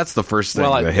there. So that's the first thing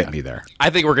that hit me there.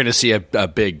 I think we're going to see a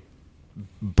big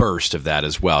burst of that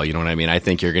as well. You know what I mean? I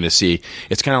think you're going to see,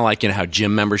 it's kind of like, how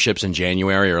gym memberships in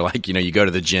January are like, you go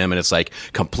to the gym and it's like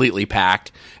completely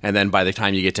packed. And then by the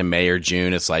time you get to May or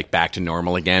June, it's like back to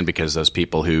normal again because those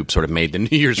people who sort of made the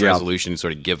New Year's resolution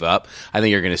sort of give up. I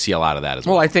think you're going to see a lot of that as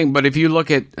well. Well, I think, but if you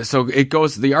look at,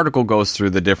 the article goes through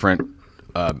the different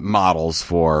models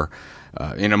for,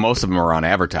 most of them are on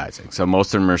advertising. So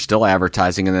most of them are still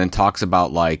advertising, and then talks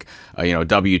about like,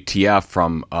 WTF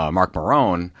from Mark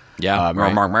Maron.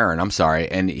 Mark Maron, I'm sorry.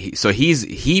 And he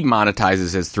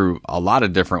monetizes this through a lot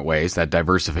of different ways. That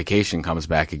diversification comes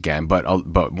back again. But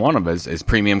one of it is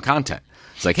premium content.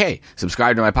 It's like, hey,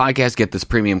 subscribe to my podcast, get this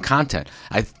premium content.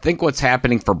 I think what's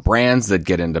happening for brands that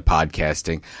get into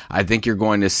podcasting, I think you're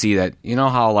going to see that,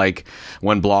 how like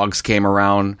when blogs came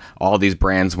around, all these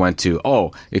brands went to,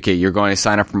 you're going to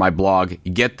sign up for my blog,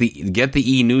 get the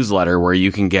e-newsletter where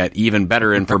you can get even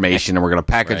better information and we're going to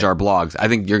package our blogs. I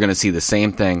think you're going to see the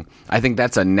same thing. I think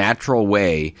that's a natural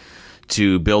way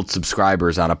to build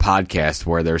subscribers on a podcast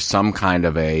where there's some kind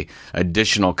of a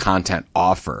additional content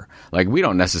offer. Like, we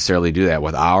don't necessarily do that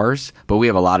with ours, but we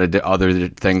have a lot of other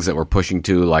things that we're pushing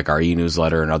to, like our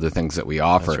e-newsletter and other things that we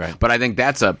offer. Right. But I think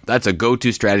that's a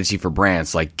go-to strategy for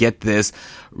brands. Like, get this,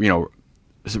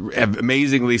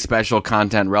 amazingly special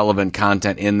content, relevant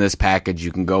content in this package.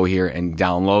 You can go here and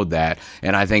download that.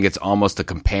 And I think it's almost a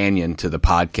companion to the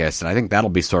podcast. And I think that'll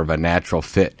be sort of a natural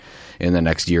fit in the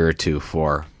next year or two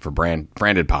for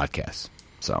branded podcasts.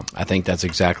 So I think that's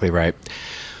exactly right.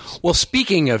 Well,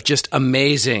 speaking of just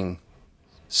amazing,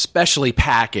 specially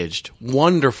packaged,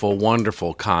 wonderful,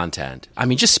 wonderful content. I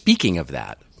mean, just speaking of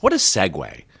that, what a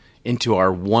segue into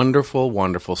our wonderful,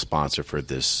 wonderful sponsor for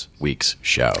this week's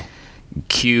show.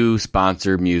 Cue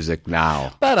sponsor music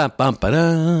now. Thank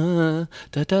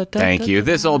you.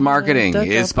 This Old Marketing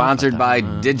is sponsored by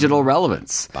Digital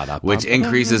Relevance, which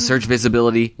increases search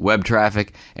visibility, web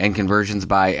traffic, and conversions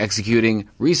by executing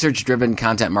research-driven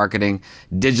content marketing,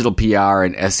 digital PR,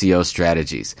 and SEO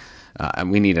strategies.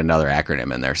 And we need another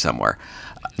acronym in there somewhere.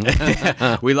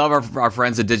 We love our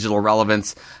friends at Digital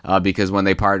Relevance because when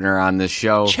they partner on this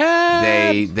show,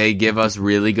 they give us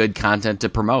really good content to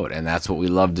promote, and that's what we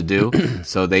love to do.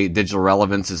 So Digital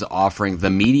Relevance is offering the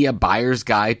Media Buyer's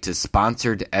Guide to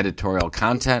Sponsored Editorial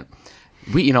Content.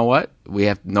 You know what? We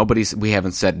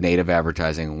haven't said native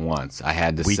advertising once. I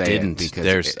had to say it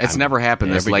because it's never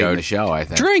happened this late in the show, I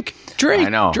think. Drink. I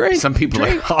know. Some people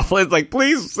are awful. It's like,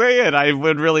 please say it. I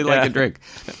would really like a drink.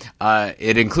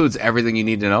 It includes everything you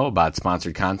need to know about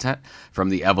sponsored content, from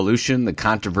the evolution, the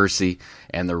controversy,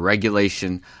 and the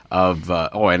regulation of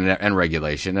and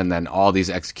regulation, and then all these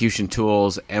execution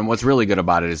tools. And what's really good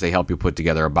about it is they help you put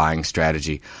together a buying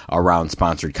strategy around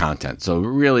sponsored content. So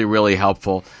really, really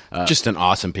helpful. Just an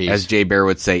awesome piece. As Jay Bear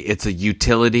would say, it's a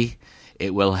utility.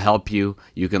 It will help you.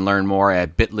 You can learn more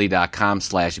at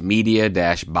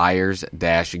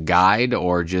bit.ly/media-buyers-guide,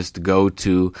 or just go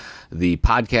to the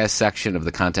podcast section of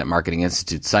the Content Marketing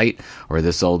Institute site, or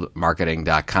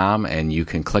thisoldmarketing.com, and you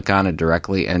can click on it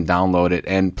directly and download it.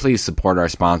 And please support our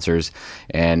sponsors.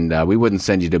 And we wouldn't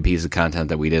send you to a piece of content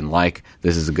that we didn't like.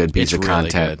 This is a good piece of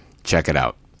content. Good. Check it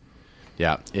out.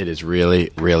 Yeah, it is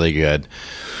really, really good.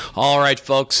 All right,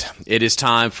 folks, it is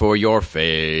time for your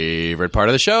favorite part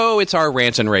of the show. It's our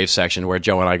Rants and Raves section, where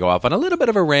Joe and I go off on a little bit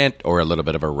of a rant or a little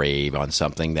bit of a rave on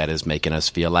something that is making us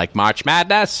feel like March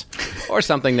Madness, or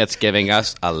something that's giving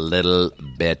us a little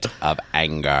bit of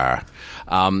anger.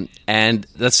 And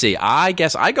let's see, I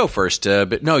guess I go first,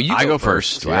 but no, you go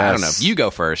first. Yes. I don't know. You go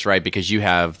first, right? Because you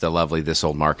have the lovely This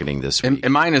Old Marketing this week.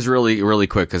 And mine is really, really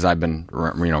quick, because I've been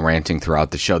ranting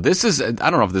throughout the show. This is, I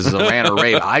don't know if this is a rant or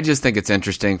rave. I just think it's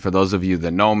interesting. For those of you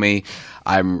that know me,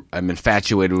 I'm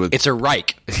infatuated with. It's a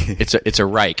Reich. It's a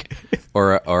Reich,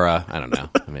 or a I don't know,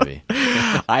 maybe.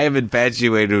 I am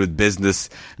infatuated with business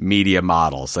media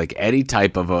models, like any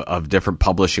type of different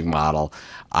publishing model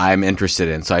I'm interested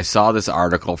in. So I saw this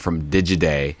article from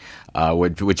Digiday,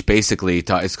 which basically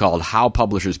is called "How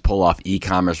Publishers Pull Off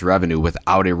E-Commerce Revenue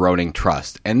Without Eroding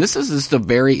Trust." And this is just a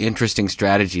very interesting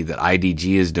strategy that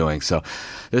IDG is doing. So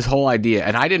this whole idea,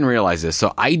 and I didn't realize this. So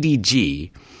IDG,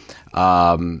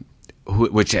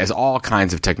 which has all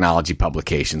kinds of technology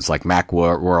publications like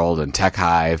Macworld and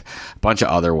TechHive, a bunch of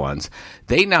other ones,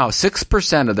 they now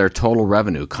 6% of their total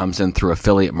revenue comes in through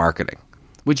affiliate marketing,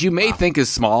 which you may think is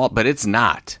small, but it's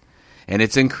not. And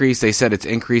it's increased. They said it's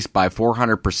increased by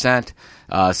 400%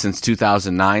 since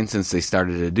 2009, since they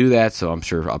started to do that. So I'm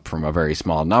sure up from a very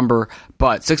small number.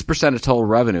 But 6% of total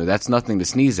revenue, that's nothing to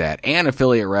sneeze at. And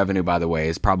affiliate revenue, by the way,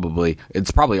 is probably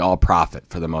all profit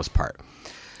for the most part.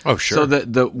 Oh, sure.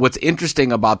 So what's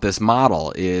interesting about this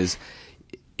model is,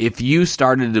 if you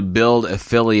started to build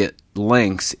affiliate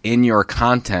links in your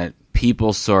content,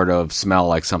 people sort of smell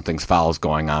like something's foul is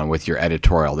going on with your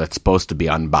editorial that's supposed to be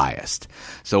unbiased.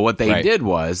 So what they did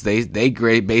was they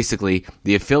basically,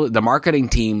 the marketing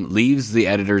team leaves the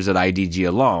editors at IDG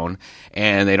alone,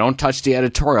 and they don't touch the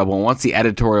editorial. But once the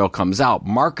editorial comes out,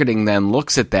 marketing then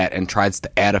looks at that and tries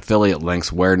to add affiliate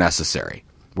links where necessary.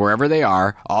 Wherever they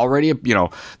are, already, the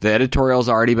editorial's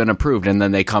already been approved, and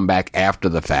then they come back after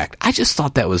the fact. I just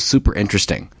thought that was super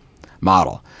interesting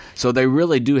model. So they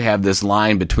really do have this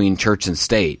line between church and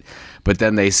state, but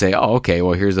then they say, oh, okay,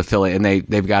 well, here's affiliate, and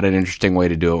they've got an interesting way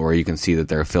to do it where you can see that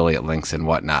they're affiliate links and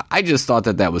whatnot. I just thought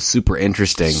that was super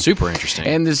interesting. Super interesting.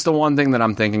 And it's the one thing that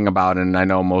I'm thinking about, and I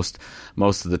know most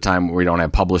of the time we don't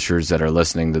have publishers that are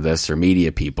listening to this or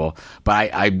media people, but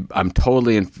I'm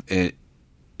totally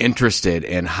interested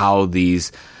in how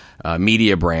these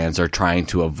media brands are trying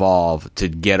to evolve to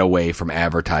get away from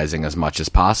advertising as much as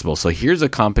possible. So here's a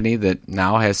company that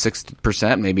now has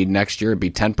 6%, maybe next year it'd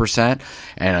be 10%,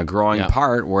 and a growing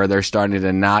part where they're starting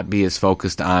to not be as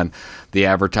focused on the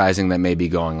advertising that may be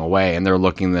going away, and they're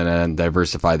looking to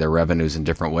diversify their revenues in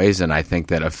different ways. And I think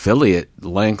that affiliate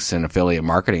links and affiliate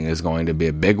marketing is going to be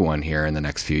a big one here in the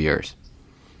next few years.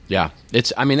 Yeah,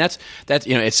 that's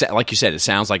it's like you said, it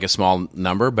sounds like a small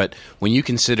number, but when you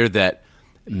consider that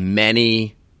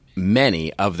many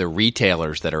of the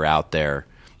retailers that are out there,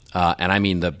 and I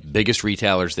mean the biggest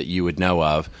retailers that you would know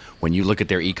of, when you look at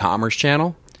their e-commerce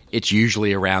channel, it's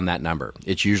usually around that number.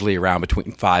 It's usually around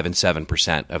between 5 and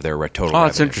 7% of their total revenue. Oh,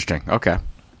 that's interesting. Okay.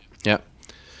 Yep.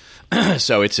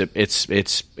 So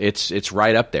it's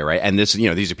right up there, right? And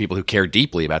these are people who care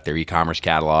deeply about their e-commerce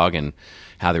catalog and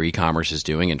how their e-commerce is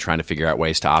doing, and trying to figure out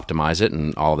ways to optimize it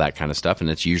and all that kind of stuff. And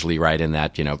it's usually right in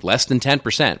that, less than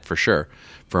 10% for sure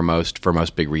for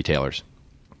most big retailers.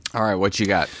 All right, what you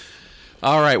got?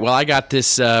 All right, well, I got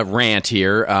this rant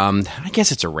here. I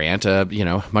guess it's a rant.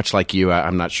 Much like you,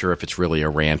 I'm not sure if it's really a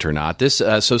rant or not.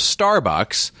 So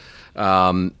Starbucks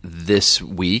this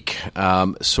week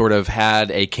sort of had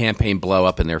a campaign blow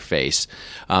up in their face.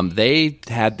 They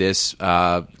had this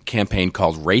campaign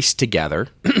called Race Together,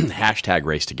 hashtag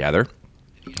Race Together.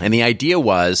 And the idea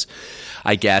was,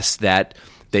 I guess, that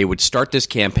they would start this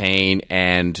campaign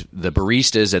and the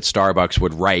baristas at Starbucks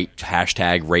would write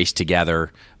hashtag Race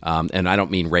Together. And I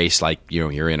don't mean race like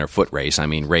you're in a foot race. I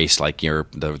mean race like you're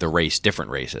the race,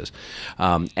 different races,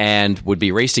 and would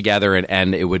be race together,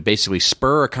 and it would basically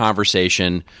spur a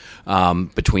conversation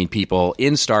between people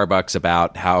in Starbucks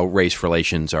about how race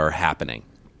relations are happening.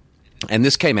 And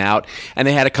this came out, and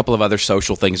they had a couple of other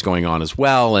social things going on as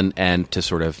well, and to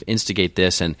sort of instigate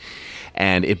this, and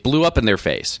it blew up in their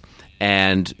face.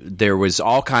 And there was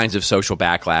all kinds of social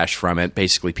backlash from it.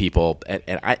 Basically, people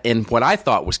and what I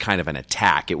thought was kind of an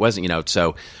attack. It wasn't,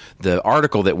 so the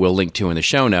article that we'll link to in the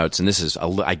show notes, and this is,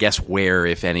 I guess, where,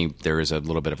 if any, there is a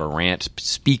little bit of a rant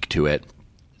speak to it.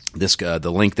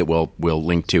 The link that we'll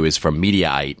link to is from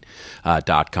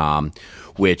Mediaite.com,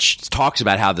 which talks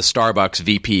about how the Starbucks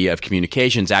VP of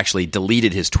Communications actually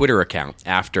deleted his Twitter account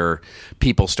after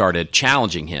people started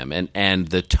challenging him. And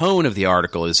the tone of the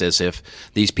article is as if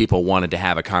these people wanted to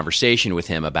have a conversation with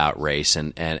him about race.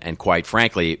 And quite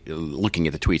frankly, looking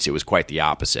at the tweets, it was quite the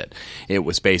opposite. It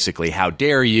was basically, how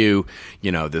dare you,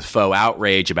 the faux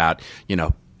outrage about,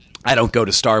 I don't go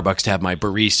to Starbucks to have my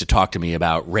barista talk to me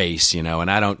about race, and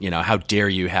I don't, how dare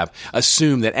you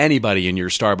assume that anybody in your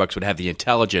Starbucks would have the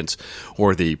intelligence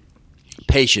or the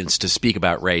patience to speak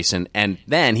about race. And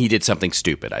then he did something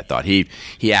stupid, I thought. He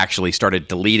actually started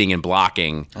deleting and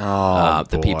blocking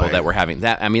the people that were having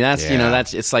that. I mean,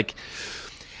 that's, it's like...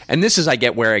 And this is,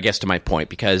 where I guess to my point,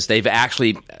 because they've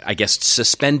actually,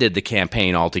 suspended the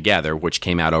campaign altogether, which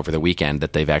came out over the weekend,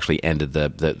 that they've actually ended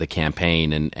the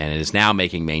campaign and it is now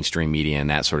making mainstream media and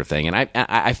that sort of thing. And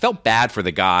I felt bad for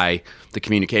the guy, the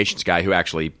communications guy who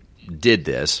actually did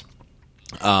this.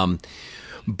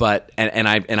 But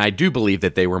I do believe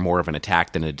that they were more of an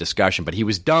attack than a discussion. But he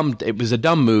was dumb. It was a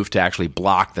dumb move to actually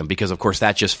block them because, of course,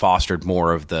 that just fostered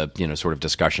more of the sort of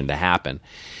discussion to happen.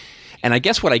 And I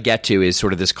guess what I get to is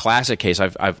sort of this classic case.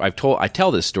 I tell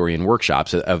this story in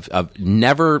workshops of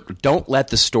don't let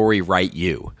the story write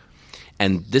you.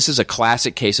 And this is a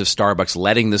classic case of Starbucks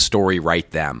letting the story write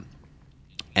them.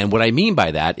 And what I mean by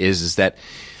that is that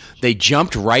they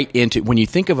jumped right into, when you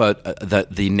think of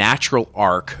the natural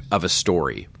arc of a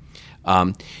story,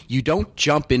 you don't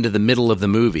jump into the middle of the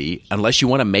movie unless you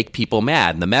want to make people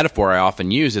mad. And the metaphor I often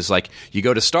use is like, you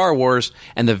go to Star Wars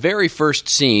and the very first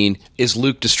scene is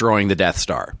Luke destroying the Death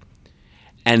Star.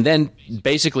 And then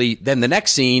basically, the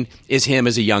next scene is him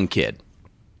as a young kid.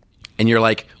 And you're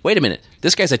like, wait a minute,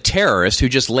 this guy's a terrorist who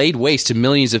just laid waste to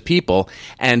millions of people,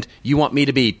 and you want me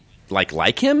to be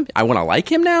like him? I want to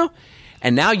like him now?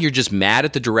 And now you're just mad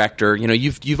at the director.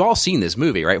 You've all seen this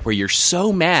movie, right? Where you're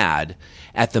so mad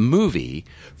at the movie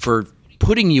for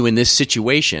putting you in this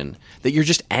situation that you're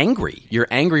just angry. You're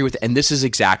angry with, and this is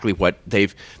exactly what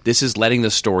this is letting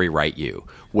the story write you.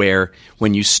 Where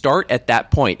when you start at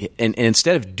that point, and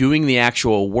instead of doing the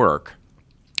actual work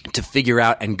to figure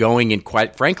out and going and,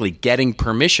 quite frankly, getting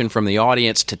permission from the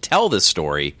audience to tell this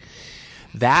story,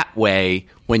 that way,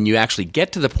 when you actually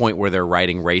get to the point where they're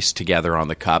writing race together on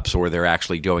the cups or they're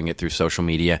actually doing it through social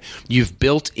media, you've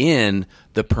built in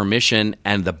the permission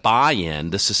and the buy-in,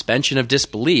 the suspension of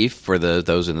disbelief for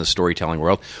those in the storytelling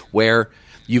world, where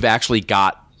you've actually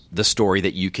got the story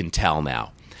that you can tell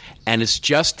now. And it's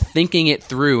just thinking it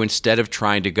through instead of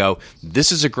trying to go,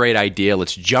 this is a great idea,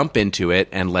 let's jump into it,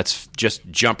 and let's just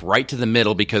jump right to the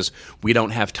middle because we don't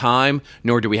have time,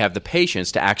 nor do we have the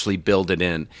patience to actually build it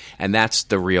in. And that's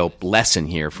the real lesson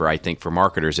here I think for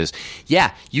marketers is,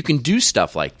 yeah, you can do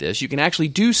stuff like this. You can actually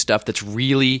do stuff that's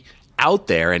really out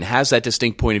there and has that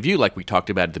distinct point of view like we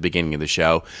talked about at the beginning of the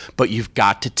show, but you've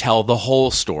got to tell the whole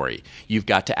story. You've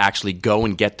got to actually go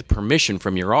and get the permission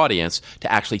from your audience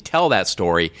to actually tell that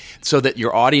story so that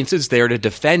your audience is there to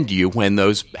defend you when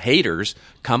those haters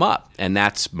come up. And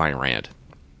that's my rant.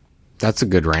 That's a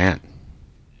good rant.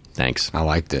 Thanks. I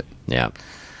liked it. Yeah.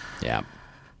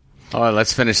 Oh,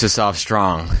 let's finish this off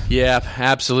strong. Yeah,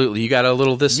 absolutely. You got a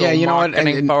little this old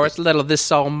marketing for us, a little this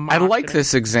old marketing. I like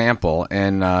this example,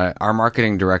 and our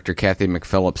marketing director, Kathy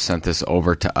McPhillips, sent this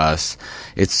over to us.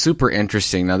 It's super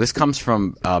interesting. Now, this comes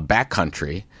from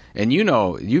Backcountry, and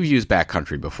you've used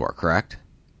Backcountry before, correct?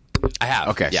 I have.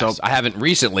 Okay, yes. so I haven't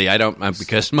recently. I don't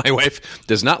because my wife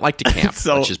does not like to camp.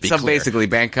 Let's just be clear. Basically,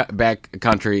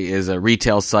 Backcountry is a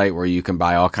retail site where you can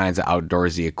buy all kinds of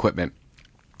outdoorsy equipment.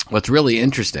 What's really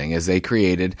interesting is they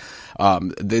created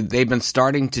they've been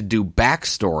starting to do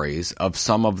backstories of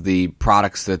some of the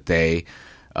products that they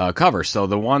cover. So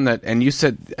the one that, and you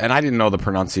said, and I didn't know the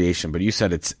pronunciation, but you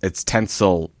said it's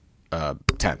Tencel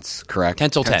Tents, correct?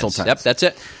 Tencel Tents. Yep, that's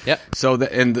it. Yep. So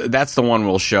and that's the one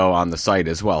we'll show on the site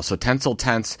as well. So Tencel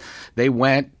Tents, they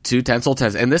went to Tencel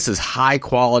Tents, and this is high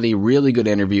quality, really good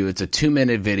interview. It's a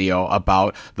 2-minute video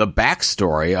about the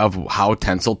backstory of how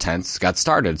Tencel Tents got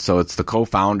started. So it's the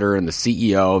co-founder and the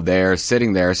CEO there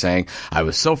sitting there saying, I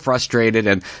was so frustrated.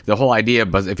 And the whole idea,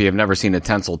 but if you've never seen a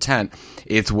Tencel tent,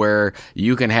 it's where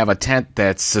you can have a tent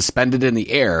that's suspended in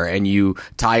the air and you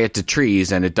tie it to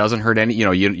trees and it doesn't hurt any,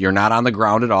 you're not on the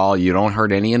ground at all. You don't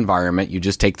hurt any environment. You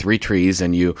just take 3 trees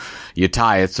and you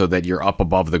tie it so that you're up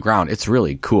above the ground. It's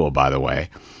really cool, by the way.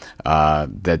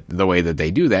 that the way that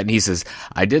they do that. And he says,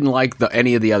 I didn't like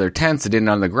any of the other tents that didn't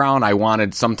on the ground. I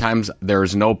wanted, sometimes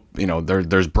there's no,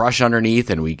 there's brush underneath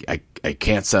and I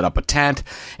can't set up a tent,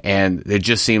 and it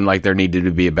just seemed like there needed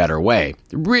to be a better way.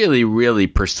 Really, really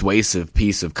persuasive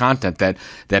piece of content that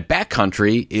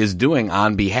Backcountry is doing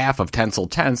on behalf of Tencel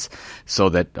Tents, so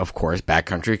that, of course,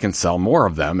 Backcountry can sell more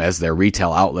of them as their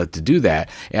retail outlet to do that.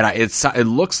 And it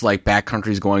looks like Backcountry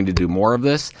is going to do more of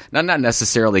this, not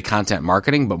necessarily content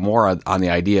marketing, but more on the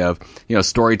idea of,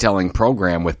 storytelling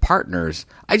program with partners.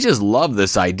 I just love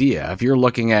this idea. If you're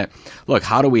looking at,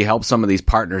 how do we help some of these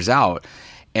partners out?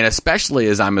 And especially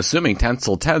as I'm assuming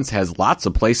Tencel Tents has lots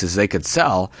of places they could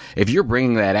sell. If you're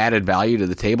bringing that added value to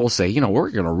the table, say, we're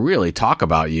going to really talk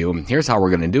about you, and here's how we're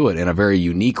going to do it in a very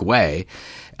unique way.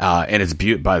 And it's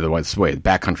by the way, the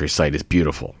Backcountry site is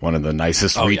beautiful. One of the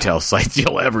nicest retail sites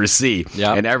you'll ever see.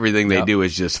 Yep. And everything they do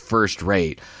is just first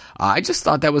rate. I just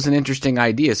thought that was an interesting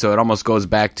idea. So it almost goes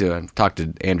back to, I've talked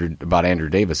to Andrew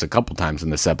Davis a couple times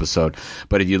in this episode,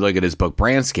 but if you look at his book,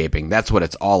 Brandscaping, that's what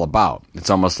it's all about.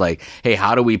 It's almost like, hey,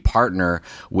 how do we partner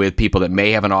with people that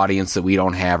may have an audience that we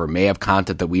don't have, or may have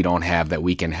content that we don't have, that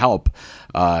we can help,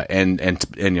 and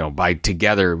by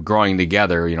growing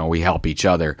together, we help each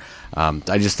other.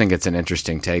 I just think it's an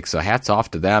interesting take. So hats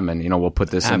off to them, and we'll put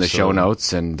this in the show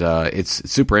notes, and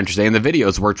it's super interesting. And the video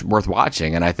is worth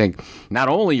watching. And I think not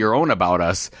only your own About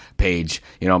Us page,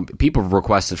 people have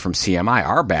requested from CMI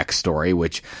our backstory,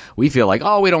 which we feel like,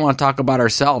 we don't want to talk about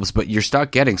ourselves, but you're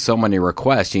stuck getting so many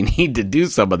requests. You need to do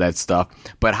some of that stuff.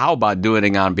 But how about doing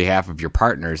it on behalf of your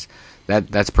partners?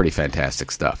 That's pretty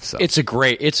fantastic stuff. So it's a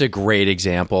great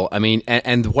example. I mean,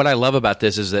 and what I love about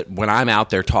this is that when I'm out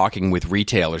there talking with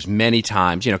retailers, many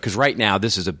times, because right now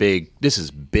this is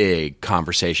big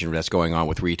conversation that's going on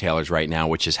with retailers right now,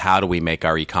 which is how do we make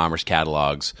our e-commerce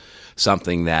catalogs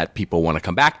something that people want to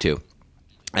come back to.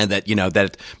 And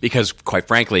that, because quite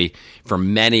frankly, for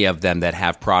many of them that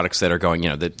have products that are going,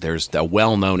 that there's a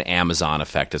well-known Amazon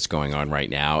effect that's going on right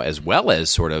now, as well as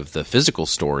sort of the physical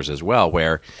stores as well,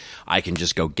 where I can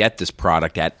just go get this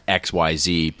product at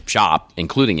XYZ shop,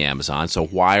 including Amazon. So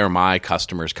why are my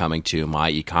customers coming to my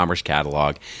e-commerce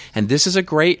catalog? And this is a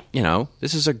great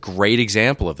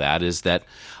example of that, is that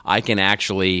I can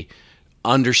actually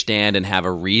understand and have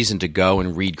a reason to go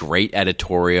and read great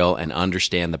editorial and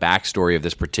understand the backstory of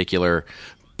this particular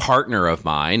partner of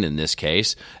mine in this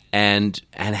case, and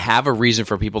have a reason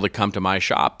for people to come to my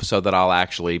shop so that I'll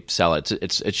actually sell it.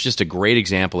 It's just a great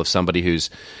example of somebody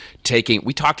who's taking,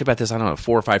 we talked about this, 4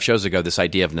 or 5 shows ago, this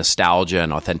idea of nostalgia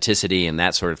and authenticity and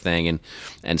that sort of thing,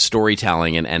 and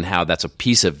storytelling, and how that's a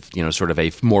piece of, sort of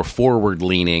a more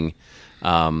forward-leaning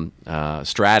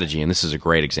strategy, and this is a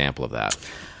great example of that.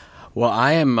 Well,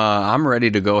 I'm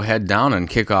ready to go head down and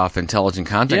kick off Intelligent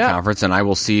Content Conference, and I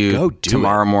will see you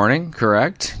tomorrow morning,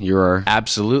 correct?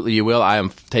 Absolutely, you will. I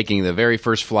am taking the very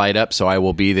first flight up, so I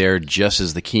will be there just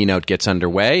as the keynote gets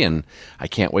underway, and I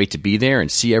can't wait to be there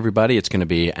and see everybody. It's going to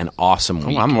be an awesome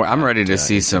week. I'm ready to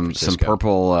see some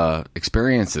Purple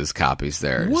Experiences copies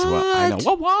there as well. I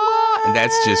know. What? And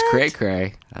that's just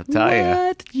cray-cray, I'll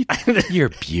tell you.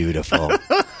 You're beautiful.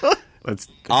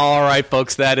 All right,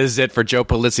 folks, that is it for Joe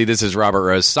Polizzi. This is Robert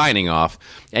Rose signing off.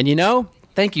 And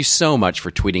thank you so much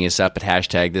for tweeting us up at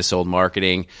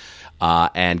 #ThisOldMarketing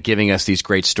and giving us these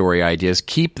great story ideas.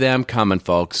 Keep them coming,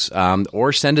 folks.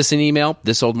 Or send us an email,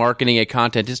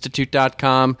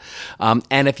 thisoldmarketing@contentinstitute.com.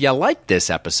 And if you like this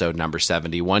episode number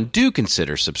 71, do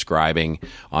consider subscribing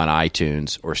on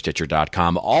iTunes or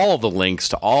Stitcher.com. All the links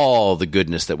to all the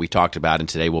goodness that we talked about in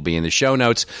today will be in the show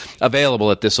notes, available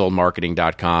at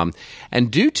thisoldmarketing.com. And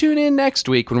do tune in next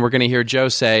week when we're going to hear Joe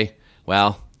say,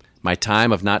 well, my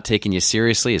time of not taking you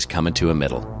seriously is coming to a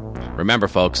middle. Remember,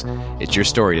 folks, it's your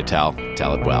story to tell.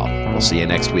 Tell it well. We'll see you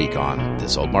next week on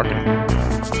This Old Marketing.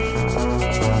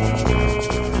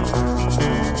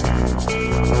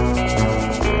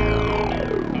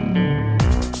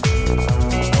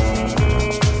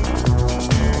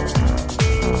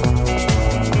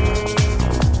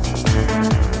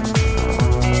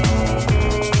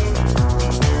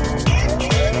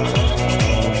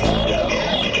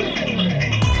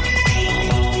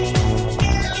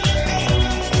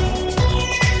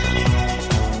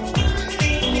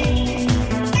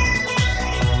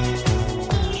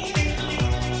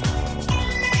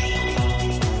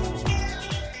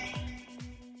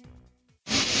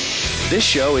 This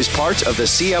show is part of the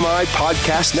CMI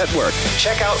Podcast Network.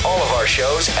 Check out all of our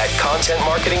shows at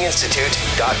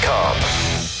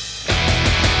ContentMarketingInstitute.com.